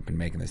thing. I've been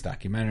making this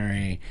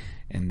documentary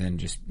and then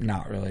just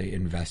not really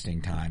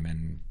investing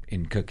time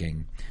in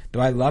cooking. Though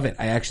I love it.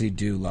 I actually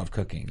do love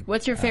cooking.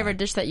 What's your favorite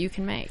dish that you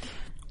can make?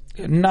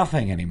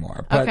 Nothing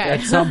anymore. But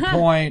at some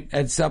point,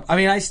 I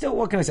still,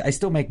 what can I say? I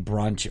still make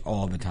brunch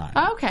all the time.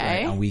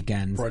 Okay. Right? On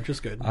weekends. Brunch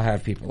is good. I'll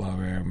have people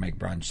over and make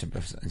brunch. So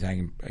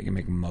I can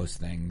make most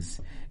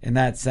things. In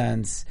that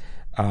sense,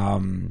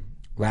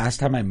 last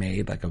time I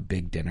made like a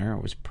big dinner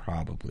was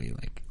probably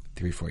like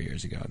 3-4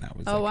 years ago, and that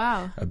was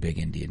a big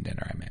Indian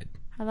dinner I made.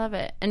 I love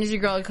it. And is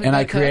your girl a cook? And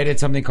I created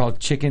something called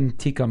chicken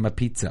tikka ma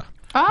pizza.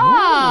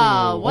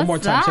 Oh, what's one more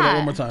time. that? Say that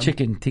one more time.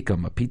 Chicken tikka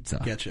ma pizza.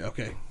 Getcha.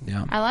 Okay.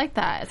 Yeah. I like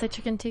that. It's like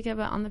chicken tikka,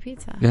 but on the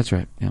pizza. That's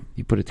right. Yeah.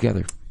 You put it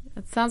together.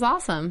 It sounds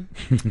awesome.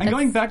 And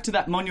going back to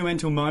that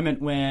monumental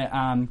moment where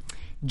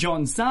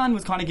John's son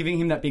was kind of giving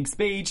him that big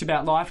speech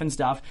about life and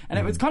stuff, and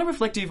it was kind of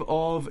reflective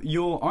of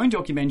your own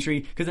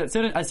documentary, because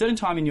at a certain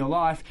time in your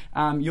life,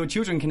 your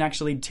children can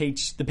actually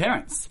teach the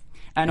parents.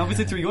 And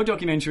obviously through your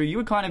documentary, you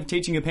were kind of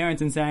teaching your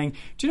parents and saying,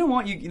 do you know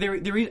what,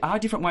 there are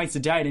different ways to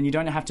date, and you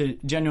don't have to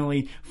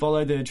generally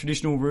follow the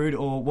traditional route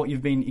or what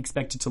you've been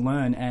expected to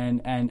learn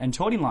and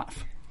taught in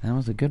life. That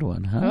was a good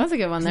one, huh? That was a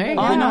good one. There you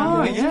go. I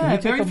know, yeah.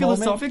 Very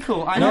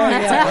philosophical. I know.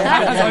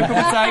 As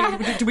Oprah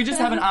would say, do we just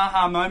have an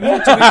aha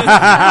moment?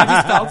 I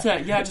just felt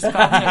it. Yeah, I just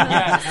felt it.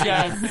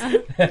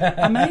 Yes.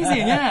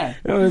 Amazing, yeah.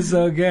 It was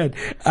so good.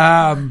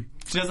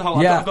 She does a whole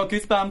I've got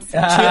goosebumps.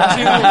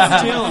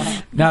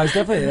 Chills. No,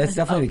 that's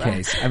definitely the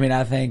case. I mean,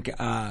 I think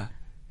my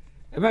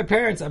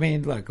parents, I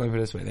mean, look, let me put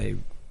it this way. They,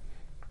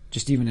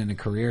 just even in a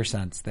career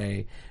sense,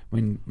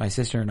 when my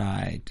sister and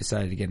I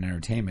decided to get in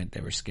entertainment,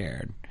 they were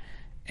scared.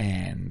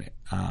 And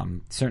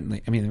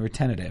certainly, I mean, they were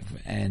tentative.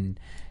 And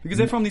because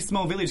they're from this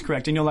small village,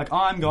 correct? And you're like,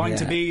 I'm going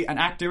to be an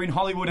actor in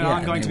Hollywood, and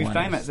I'm going to be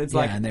famous. It's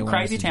like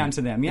crazy town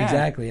to them. Yeah,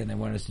 exactly. And they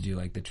want us to do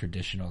like the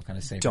traditional kind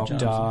of safe doctor.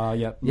 Jobs.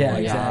 Yep. Yeah,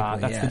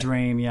 exactly. That's the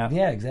dream. Yeah.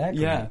 Yeah,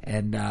 exactly. Yeah.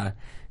 And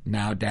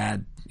now,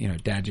 Dad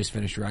just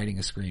finished writing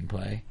a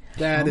screenplay.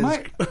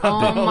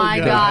 Oh my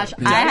gosh!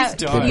 You have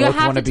to tell me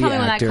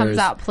when that comes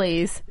out,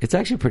 please. It's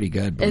actually pretty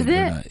good. Is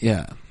it?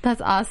 Yeah.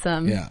 That's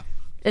awesome. Yeah.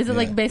 Is it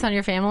like based on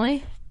your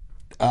family?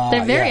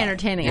 They're very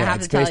entertaining, I have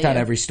to tell you. It's based on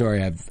every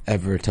story I've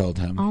ever told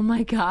him. Oh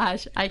my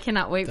gosh. I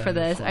cannot wait for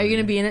this. Funny. Are you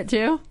going to be in it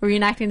too?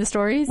 Reenacting the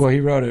stories? Well,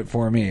 he wrote it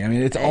for me. I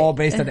mean, it's all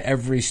based on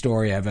every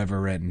story I've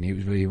ever written.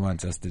 He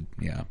wants us to,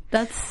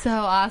 That's so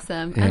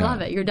awesome. Yeah. I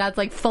love it. Your dad's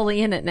like fully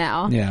in it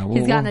now. Yeah.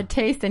 He's gotten a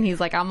taste and he's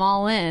like, I'm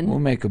all in. We'll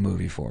make a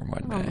movie for him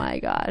one day. Oh my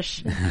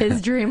gosh.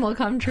 His dream will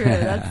come true.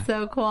 That's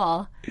so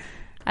cool.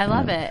 I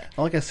love it.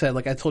 Like I said,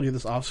 like I told you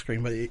this off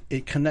screen, but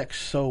it connects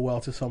so well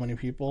to so many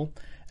people.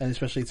 And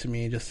especially to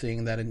me, just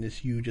seeing that and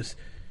just you just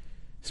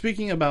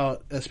speaking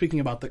about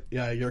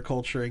your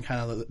culture and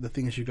kind of the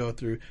things you go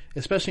through,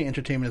 especially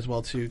entertainment as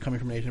well too, coming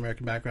from an Asian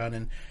American background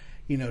and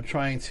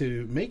trying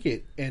to make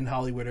it in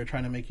Hollywood or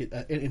trying to make it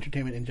in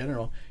entertainment in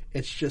general.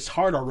 It's just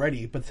hard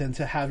already, but then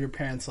to have your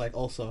parents like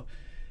also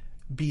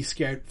be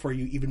scared for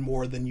you even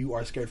more than you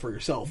are scared for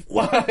yourself,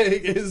 like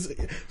is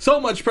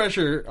so much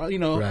pressure,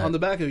 right. on the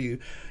back of you,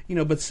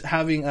 but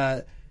having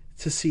to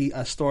see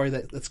a story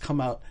that's come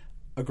out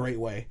a great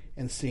way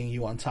and seeing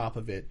you on top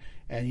of it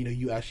and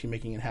you actually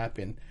making it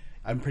happen,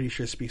 I'm pretty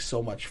sure speaks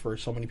so much for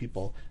so many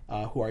people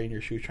who are in your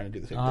shoes trying to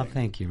do the same thing. Oh,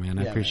 thank you, man.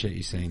 I appreciate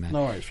you saying that.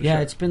 No worries, for sure.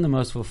 It's been the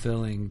most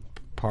fulfilling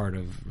part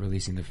of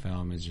releasing the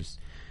film is just,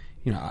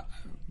 I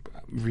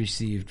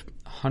received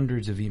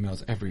hundreds of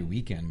emails every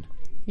weekend.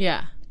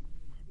 Yeah.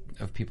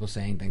 Of people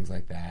saying things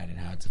like that and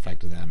how it's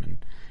affected them, and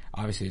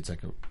obviously it's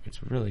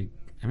really,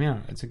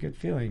 it's a good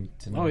feeling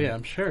to know. Oh yeah,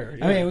 I'm sure.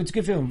 Yeah. I mean, it's a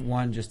good feeling,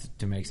 one, just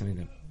to make something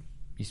that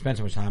you spend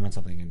so much time on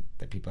something and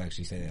that people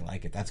actually say they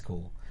like it. That's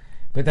cool.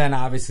 But then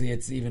obviously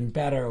it's even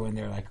better when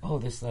they're like, oh,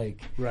 this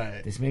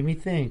this made me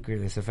think, or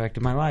this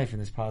affected my life in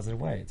this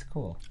positive way. It's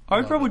cool.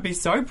 Oprah would be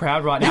so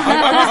proud right now.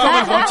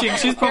 Oprah's probably watching.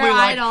 She's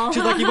probably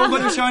she's like, you've all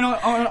got a show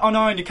on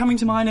OWN. You're coming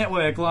to my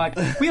network. Like,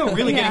 we are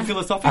really getting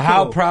philosophical.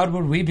 How proud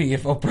would we be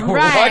if Oprah were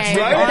watching?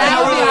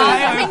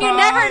 I mean, you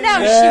never know.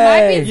 She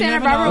might be in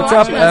Santa Barbara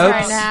watching us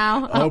right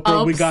now.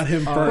 Oprah, we got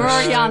him first. We're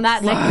already on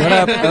that nickname. What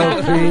up,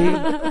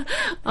 Oprah?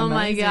 Oh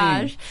my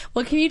gosh.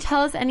 Well, can you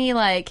tell us any,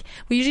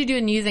 we usually do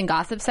a news and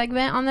gossip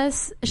segment on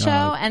this show,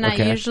 and I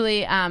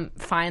usually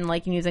find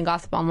news and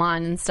gossip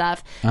online and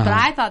stuff. But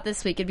I thought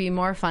this week it'd be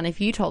more fun if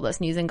you told us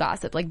news and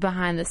gossip,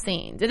 behind the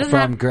scenes. It doesn't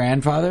from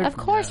Grandfather? Of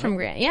course, from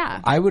Grand.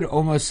 Yeah. I would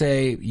almost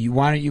say,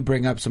 why don't you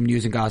bring up some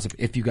news and gossip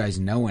if you guys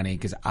know any?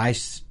 Because I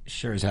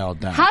sure as hell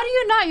don't. How do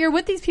you not? You're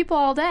with these people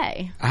all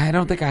day. I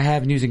don't think I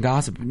have news and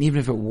gossip. And even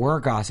if it were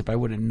gossip, I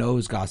wouldn't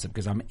know gossip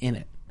because I'm in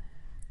it.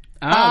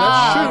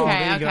 That's true.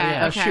 Okay.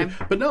 That's true.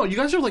 But no, you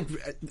guys are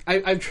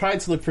I've tried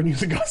to look for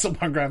news and gossip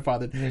on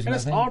Grandfather, and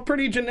it's all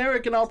pretty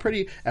generic and all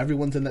pretty.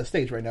 Everyone's in that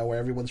stage right now where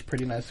everyone's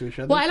pretty nice to each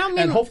other. Well, I don't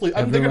mean, and hopefully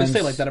they're going to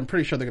stay like that. I'm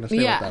pretty sure they're going to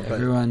stay like that. But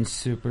everyone's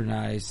super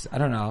nice. I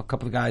don't know. A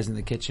couple of guys in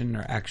the kitchen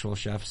are actual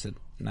chefs at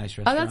nice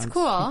restaurants. Oh, that's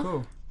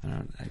cool.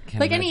 I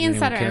can't any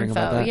insider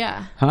info,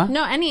 yeah. Huh?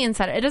 No, any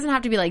insider. It doesn't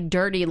have to be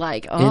dirty,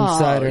 insider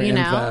anything.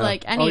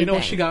 Oh, you know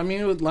what she got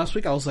me with last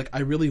week? I was like,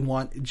 I really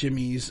want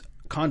Jimmy's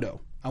condo.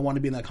 I want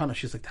to be in that condo.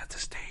 She's like, that's a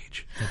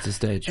stage. That's a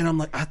stage. And I'm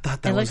like, I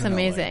thought that it was looks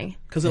amazing.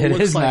 Because it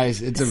looks like,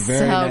 nice. It's a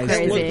very nice.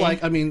 Crazy. It looked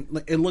like, I mean,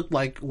 it looked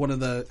like one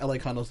of the LA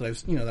condos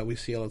that that we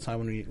see all the time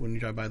when we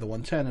drive by the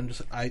 110. I'm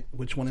just like,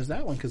 which one is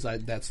that one? Because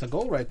that's the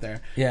goal right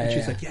there. Yeah. And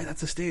she's like, yeah,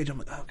 that's a stage. I'm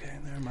like, okay,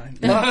 never mind.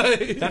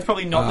 That's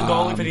probably not the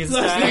goal if it is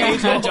a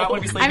stage. I don't want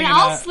to be sleeping. I mean,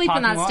 I'll sleep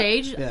in that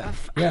stage. Yeah.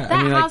 That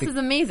I mean, house is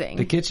amazing.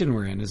 The kitchen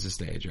we're in is a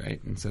stage,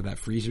 right? And so that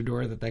freezer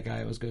door that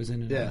guy always goes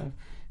in and out of,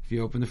 if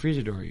you open the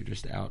freezer door, you're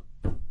just out.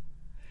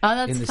 Oh,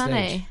 that's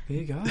funny. Stage. There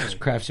you go. There's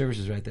craft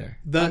services right there.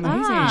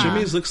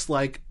 Jimmy's looks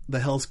like the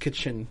Hell's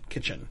Kitchen.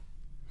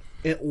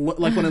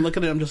 Like when I look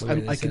at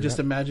it, I can just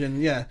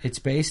imagine. Yeah, it's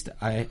based.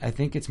 I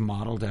think it's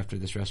modeled after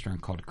this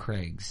restaurant called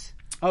Craig's.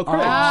 Oh,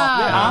 Craig's.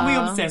 Aren't we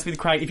obsessed with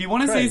Craig? If you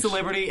want to see a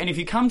celebrity, and if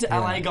you come to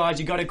LA,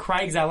 guys, you go to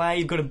Craig's LA.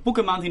 You've got to book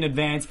a month in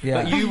advance,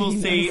 but you will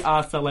see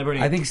a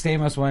celebrity. I think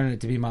Stamos wanted it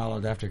to be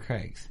modeled after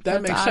Craig's.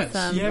 That makes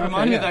sense. Yeah,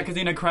 remind me of that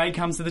because Craig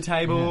comes to the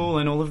table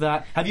and all of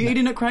that. Have you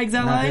eaten at Craig's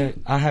LA?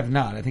 I have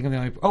not. I think I'm the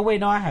only. Oh wait,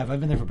 no, I have. I've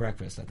been there for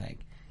breakfast. I think.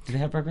 Do they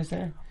have breakfast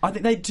there? I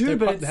think they do,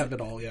 they have it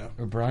all. Yeah,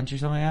 or brunch or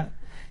something like that.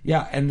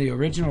 Yeah, and the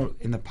original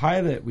in the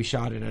pilot, we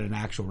shot it at an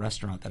actual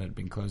restaurant that had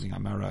been closing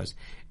on Melrose,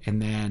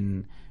 and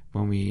then.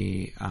 When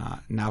we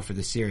now for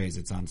the series,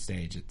 it's on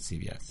stage at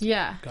CBS.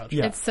 Yeah,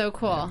 gotcha. It's so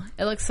cool.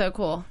 It looks so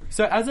cool.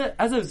 So, as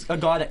a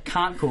guy that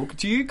can't cook,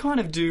 do you kind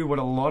of do what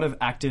a lot of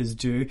actors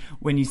do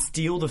when you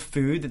steal the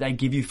food that they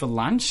give you for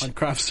lunch on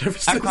craft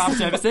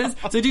services?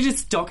 So, do you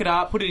just stock it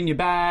up, put it in your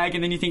bag,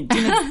 and then you think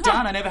dinner's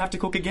done? I never have to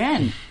cook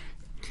again.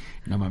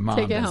 No, my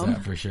mom does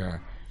that for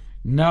sure.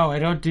 No, I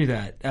don't do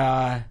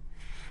that.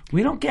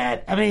 We don't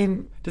get. I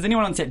mean, does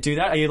anyone on set do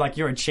that? Are you like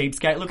you're a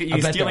cheapskate? Look at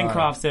you stealing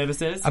craft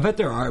services. I bet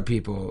there are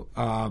people,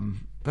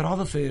 but all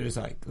the food is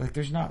like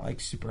there's not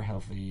like super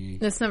healthy.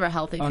 It's never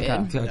healthy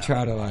food. So I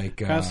try to like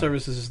craft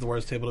services is the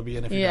worst table to be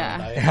in if you're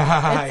on a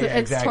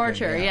diet. It's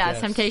torture. Yeah,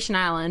 Temptation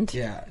Island.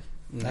 Yeah.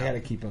 No. I got to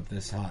keep up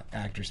this hot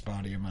actor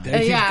spotty of mine.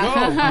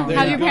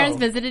 Have your parents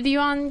visited you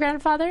on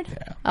Grandfathered?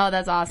 Yeah. Oh,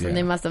 that's awesome. Yeah.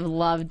 They must have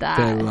loved that.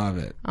 They love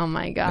it. Oh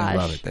my gosh. They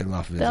love it. They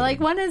love it. They're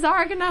like, when is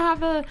our gonna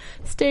have a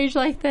stage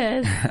like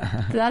this?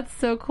 That's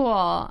so cool.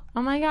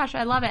 Oh my gosh,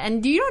 I love it.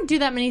 And you don't do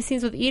that many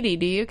scenes with Edie,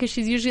 do you? Because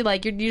she's usually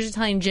like, you're usually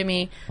telling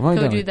Jimmy,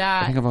 go do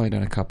that. I think I've only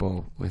done a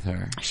couple with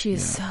her.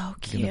 She's so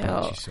cute.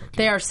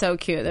 They are so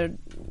cute. They're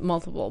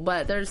multiple,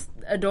 but they're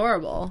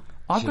adorable.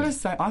 I've got to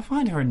say, I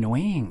find her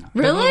annoying.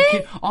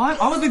 Really? I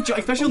was with Jo,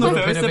 especially on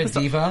the first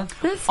episode. Diva.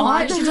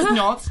 She does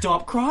not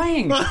stop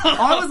crying.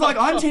 I was like,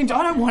 I'm team.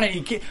 I don't want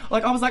any kid.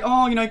 Like, I was like,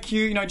 oh,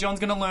 cute. John's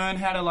going to learn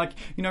how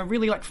to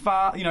really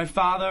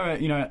father,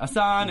 a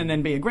son, and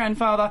then be a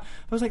grandfather.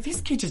 I was like,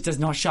 this kid just does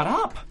not shut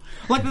up.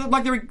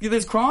 Like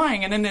there's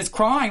crying, and then there's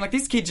crying. Like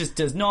this kid just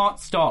does not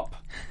stop.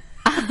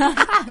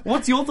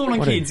 What's your thought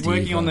on kids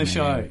working on the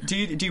show? Do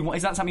you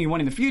is that something you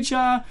want in the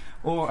future,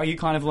 or are you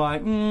kind of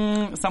like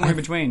somewhere in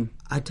between?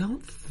 I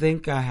don't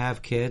think I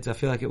have kids. I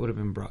feel like it would have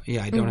been brought.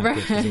 Yeah, I don't have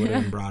kids because it would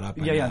have been brought up.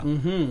 Yeah.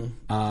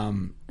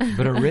 Mm-hmm.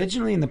 But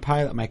originally in the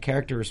pilot, my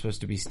character was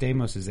supposed to be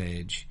Stamos'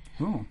 age,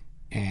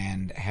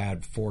 and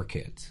had 4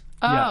 kids.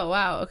 Oh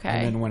wow, okay.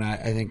 And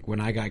then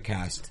when I got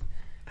cast,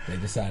 they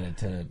decided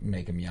to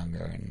make him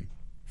younger and.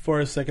 For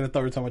a second, I thought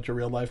we were talking about your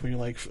real life when you're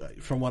like,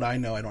 from what I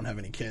know, I don't have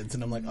any kids.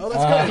 And I'm like, oh,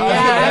 that's good.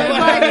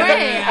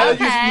 I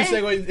was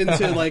like, wait, you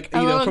segue into, like,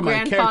 from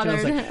my character. I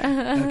was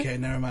like, okay,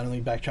 never mind. Let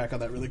me backtrack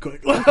on that really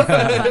quick. That's so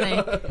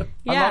funny.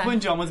 I love when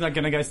John was, like,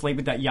 going to go sleep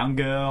with that young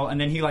girl,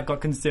 and then he, like, got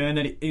concerned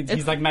that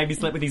he's, like, maybe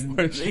slept with his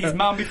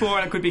mum before,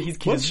 and it could be his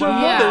kid as well.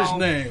 What's your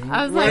mother's name?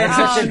 I was like,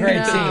 that's such a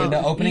great scene.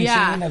 The opening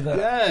scene of the...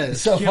 Yes.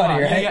 So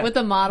funny, right? Yeah. With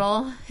the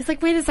model. He's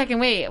like, wait a second,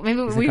 maybe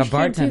we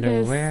like should do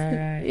this.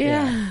 Where?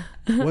 Yeah.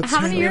 What's How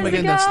her many name years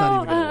again? ago? That's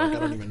not even going to work. I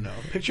don't even know.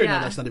 Picture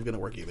now, that's not even going to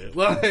work either.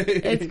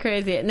 It's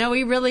crazy. No,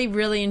 we really,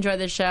 really enjoy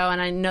the show, and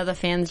I know the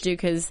fans do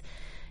because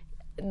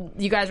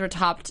you guys were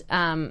topped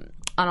on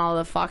all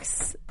the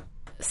Fox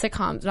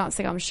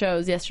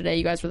shows yesterday.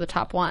 You guys were the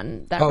top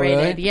one that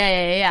rated. Really?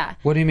 Yeah.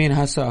 What do you mean?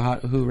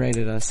 Who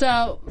rated us?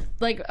 So,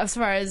 like, as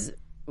far as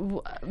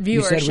viewership.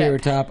 You said we were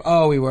top.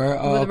 Oh, we were.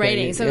 Oh, with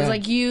ratings. So it was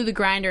like you, The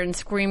Grinder, and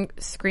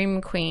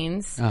Scream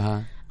Queens.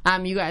 Uh-huh.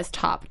 You guys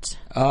topped.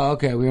 Oh,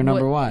 okay. We were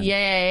number one.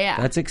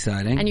 Yeah. That's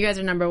exciting. And you guys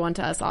are number one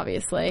to us,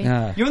 obviously. You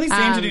only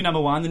seem to do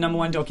number one. The number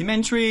one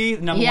documentary,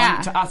 the number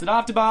one to us at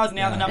AfterBuzz,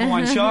 now the number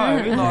one show.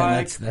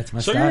 Like, that's my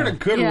so style. You're in a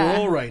good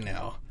role right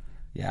now.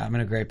 Yeah, I'm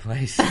in a great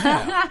place.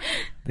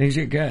 Things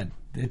are good.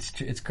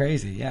 It's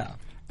crazy, yeah.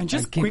 And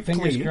just keep quickly,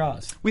 fingers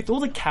crossed. with all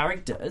the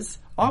characters,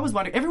 I was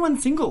wondering,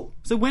 everyone's single.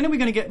 So when are we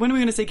going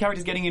to see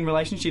characters getting in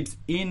relationships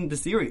in the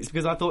series?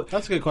 Because I thought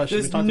that's a good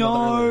question. There's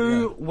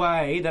no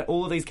way that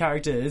all of these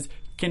characters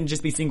can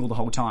just be single the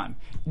whole time.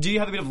 Do you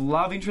have a bit of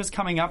love interest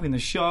coming up in the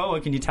show, or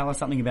can you tell us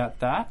something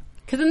about that?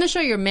 Because in the show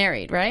you're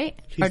married, right?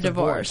 He's or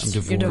divorced? I'm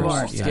divorced. You're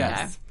divorced.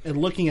 Yes. And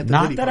looking at the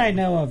not that I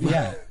know of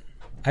yet.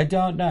 I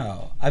don't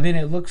know. I mean,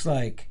 it looks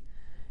like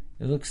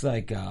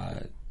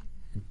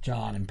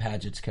John and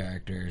Padgett's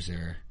characters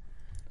are.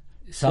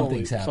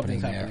 Something's happening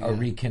there. A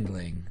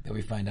rekindling that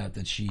we find out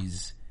that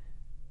she's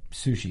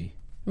sushi.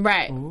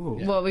 Right. Ooh.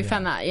 Well, we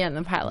found that, in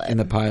the pilot. In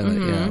the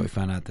pilot, we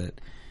found out that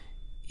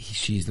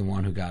she's the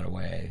one who got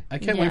away. I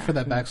can't wait for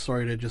that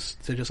backstory to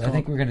just. I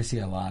think we're going to see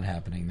a lot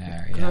happening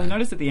there. Yeah. I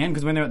noticed at the end,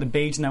 because when they're at the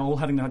beach and they're all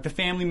having the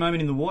family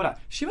moment in the water,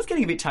 she was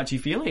getting a bit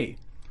touchy-feely.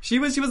 She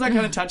was like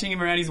kind of touching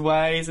him around his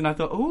waist, and I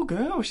thought, oh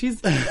girl, she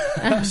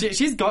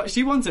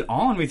wants it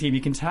on with him. You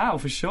can tell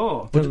for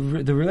sure.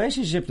 The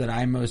relationship that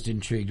I'm most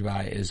intrigued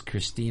by is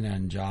Christina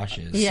and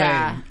Josh's.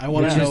 Yeah, same. I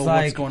want to know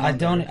what's going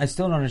on. I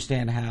still don't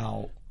understand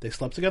how they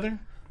slept together.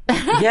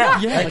 Yeah,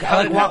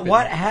 how did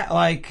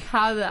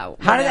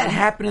that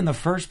happen in the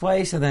first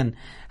place, and then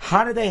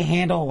how did they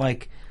handle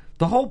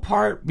the whole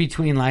part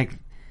between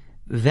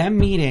them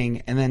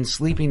meeting and then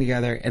sleeping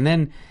together and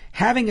then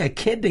having a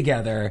kid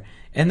together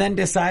and then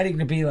deciding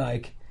to be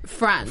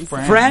friends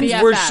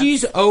where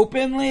she's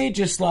openly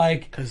just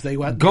because they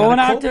going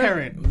out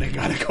there. They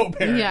got to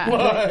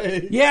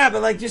co-parent. Yeah,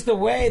 but just the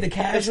way the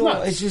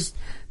casual, it's just.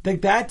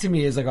 That to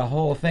me is a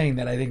whole thing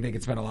that I think they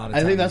could spend a lot of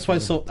time. I think that's why.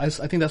 I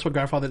think that's what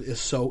Grandfather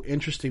is so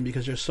interesting,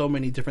 because there's so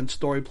many different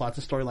story plots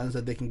and storylines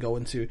that they can go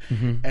into,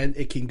 and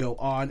it can go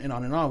on and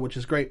on and on, which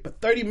is great.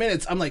 But 30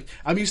 minutes, I'm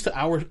used to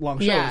hour-long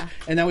shows,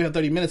 and now we have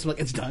 30 minutes. I'm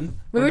it's done.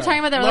 We were talking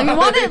about that. We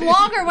want it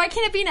longer. Why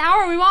can't it be an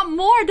hour? We want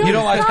more. You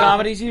don't watch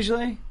comedies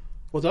usually?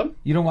 What's up?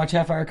 You don't watch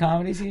half-hour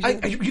comedies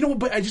usually?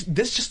 But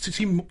this just to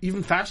seem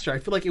even faster. I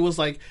feel like it was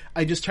I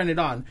just turned it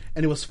on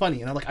and it was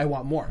funny, and I'm I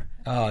want more.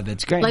 Oh,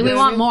 that's great. We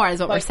want more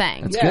is what we're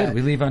saying. That's good.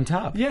 We leave on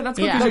top. Yeah, that's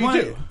good. Yeah.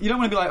 You don't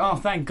want to be oh,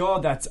 thank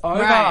God that's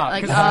over.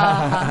 Right.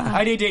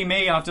 ADD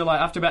me after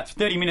about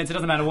 30 minutes, it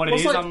doesn't matter what it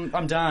is,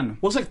 I'm done.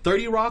 Was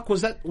 30 Rock?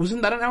 Wasn't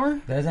that an hour?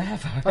 That's a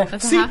half hour.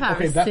 That's a half hour.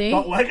 Okay, that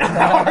felt like an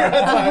hour at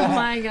times. Oh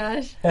my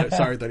gosh.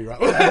 Sorry, 30 Rock.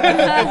 It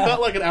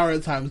felt like an hour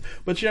at times.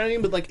 But you know what I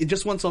mean? But it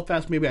just went so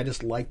fast, maybe I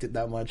just liked it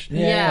that much.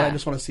 Yeah. And I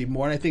just want to see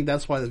more. And I think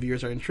that's why the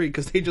viewers are intrigued,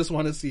 because they just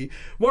want to see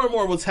more and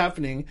more what's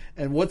happening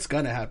and what's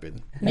going to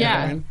happen.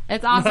 Yeah. You know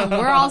it's awesome.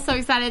 We're all so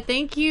excited.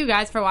 Thank you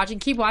guys for watching.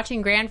 Keep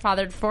watching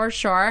Grandfathered for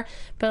sure.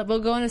 But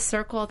we'll go in a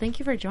circle. Thank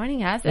you for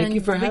joining us. Thank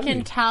you for having me. We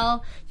can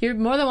tell you're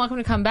more than welcome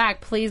to come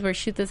back. Please, we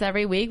shoot this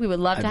every week. We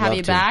would love to have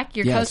you back.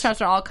 Your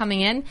co-stars are all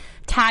coming in.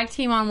 Tag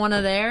team on one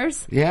of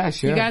theirs. Yeah,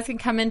 sure. You guys can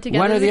come in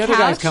together. When are the other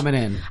guys coming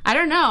in? I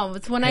don't know.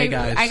 It's when hey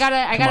guys, I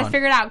gotta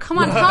figure it out. Come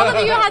on, tell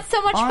them you had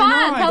so much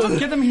fun. Tell them,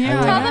 get them here.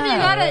 Tell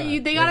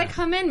them they gotta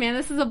come in, man.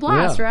 This is a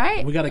blast,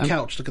 right? We got a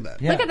couch. Look at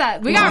that. Look at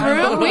that. We got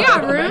room. We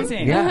got room.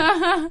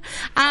 Yeah.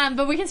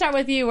 But we can start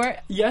with you.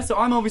 So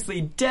I'm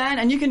obviously Dan,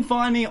 and you can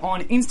find me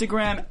on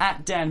Instagram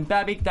at Dan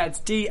Babic. That's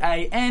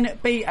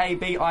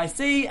DanBabic,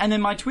 and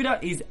then my Twitter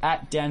is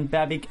at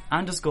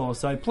DanBabic_.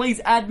 So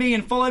please add me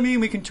and follow me,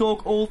 and we can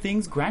talk all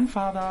things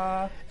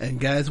Grandfather. And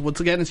guys, once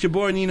again, it's your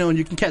boy Nino, and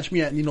you can catch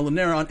me at Nino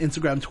Lanera on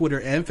Instagram, Twitter,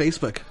 and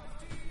Facebook.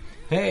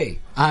 Hey,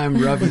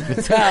 I'm Ravi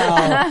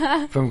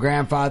Patel from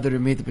Grandfather to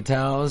Meet the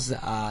Patels.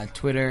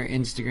 Twitter,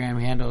 Instagram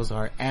handles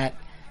are at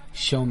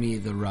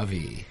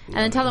ShowMeTheRavi. And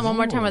then tell them one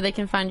more time where they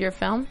can find your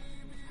film.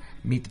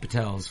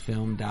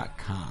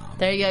 MeetThePatelsFilm.com.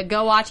 There you go.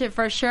 Go watch it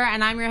for sure.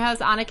 And I'm your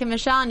host, Annika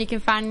Michelle, and you can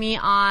find me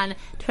on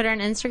Twitter and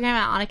Instagram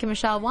at Annika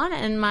Michelle1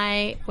 and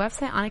my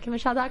website,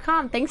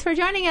 AnnikaMichelle.com. Thanks for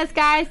joining us,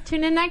 guys.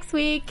 Tune in next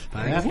week.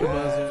 Bye,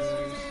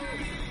 AfterBuzzers.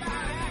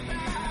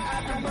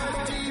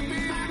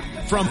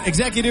 From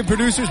executive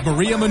producers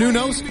Maria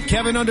Menounos,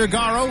 Kevin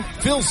Undergaro,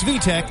 Phil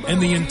Svitek,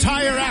 and the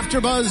entire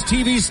AfterBuzz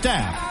TV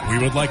staff, we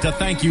would like to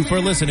thank you for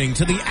listening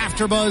to the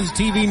AfterBuzz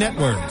TV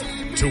network.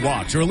 To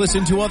watch or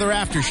listen to other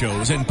after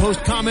shows and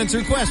post comments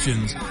or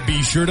questions,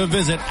 be sure to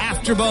visit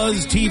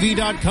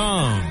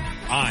AfterBuzzTV.com.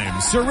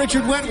 I'm Sir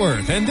Richard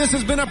Wentworth, and this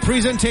has been a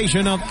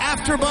presentation of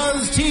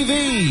AfterBuzz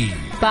TV.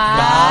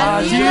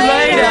 Bye. See you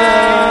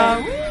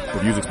later. The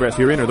views expressed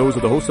herein are those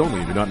of the hosts only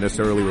and do not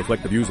necessarily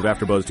reflect the views of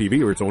AfterBuzz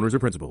TV or its owners or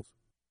principals.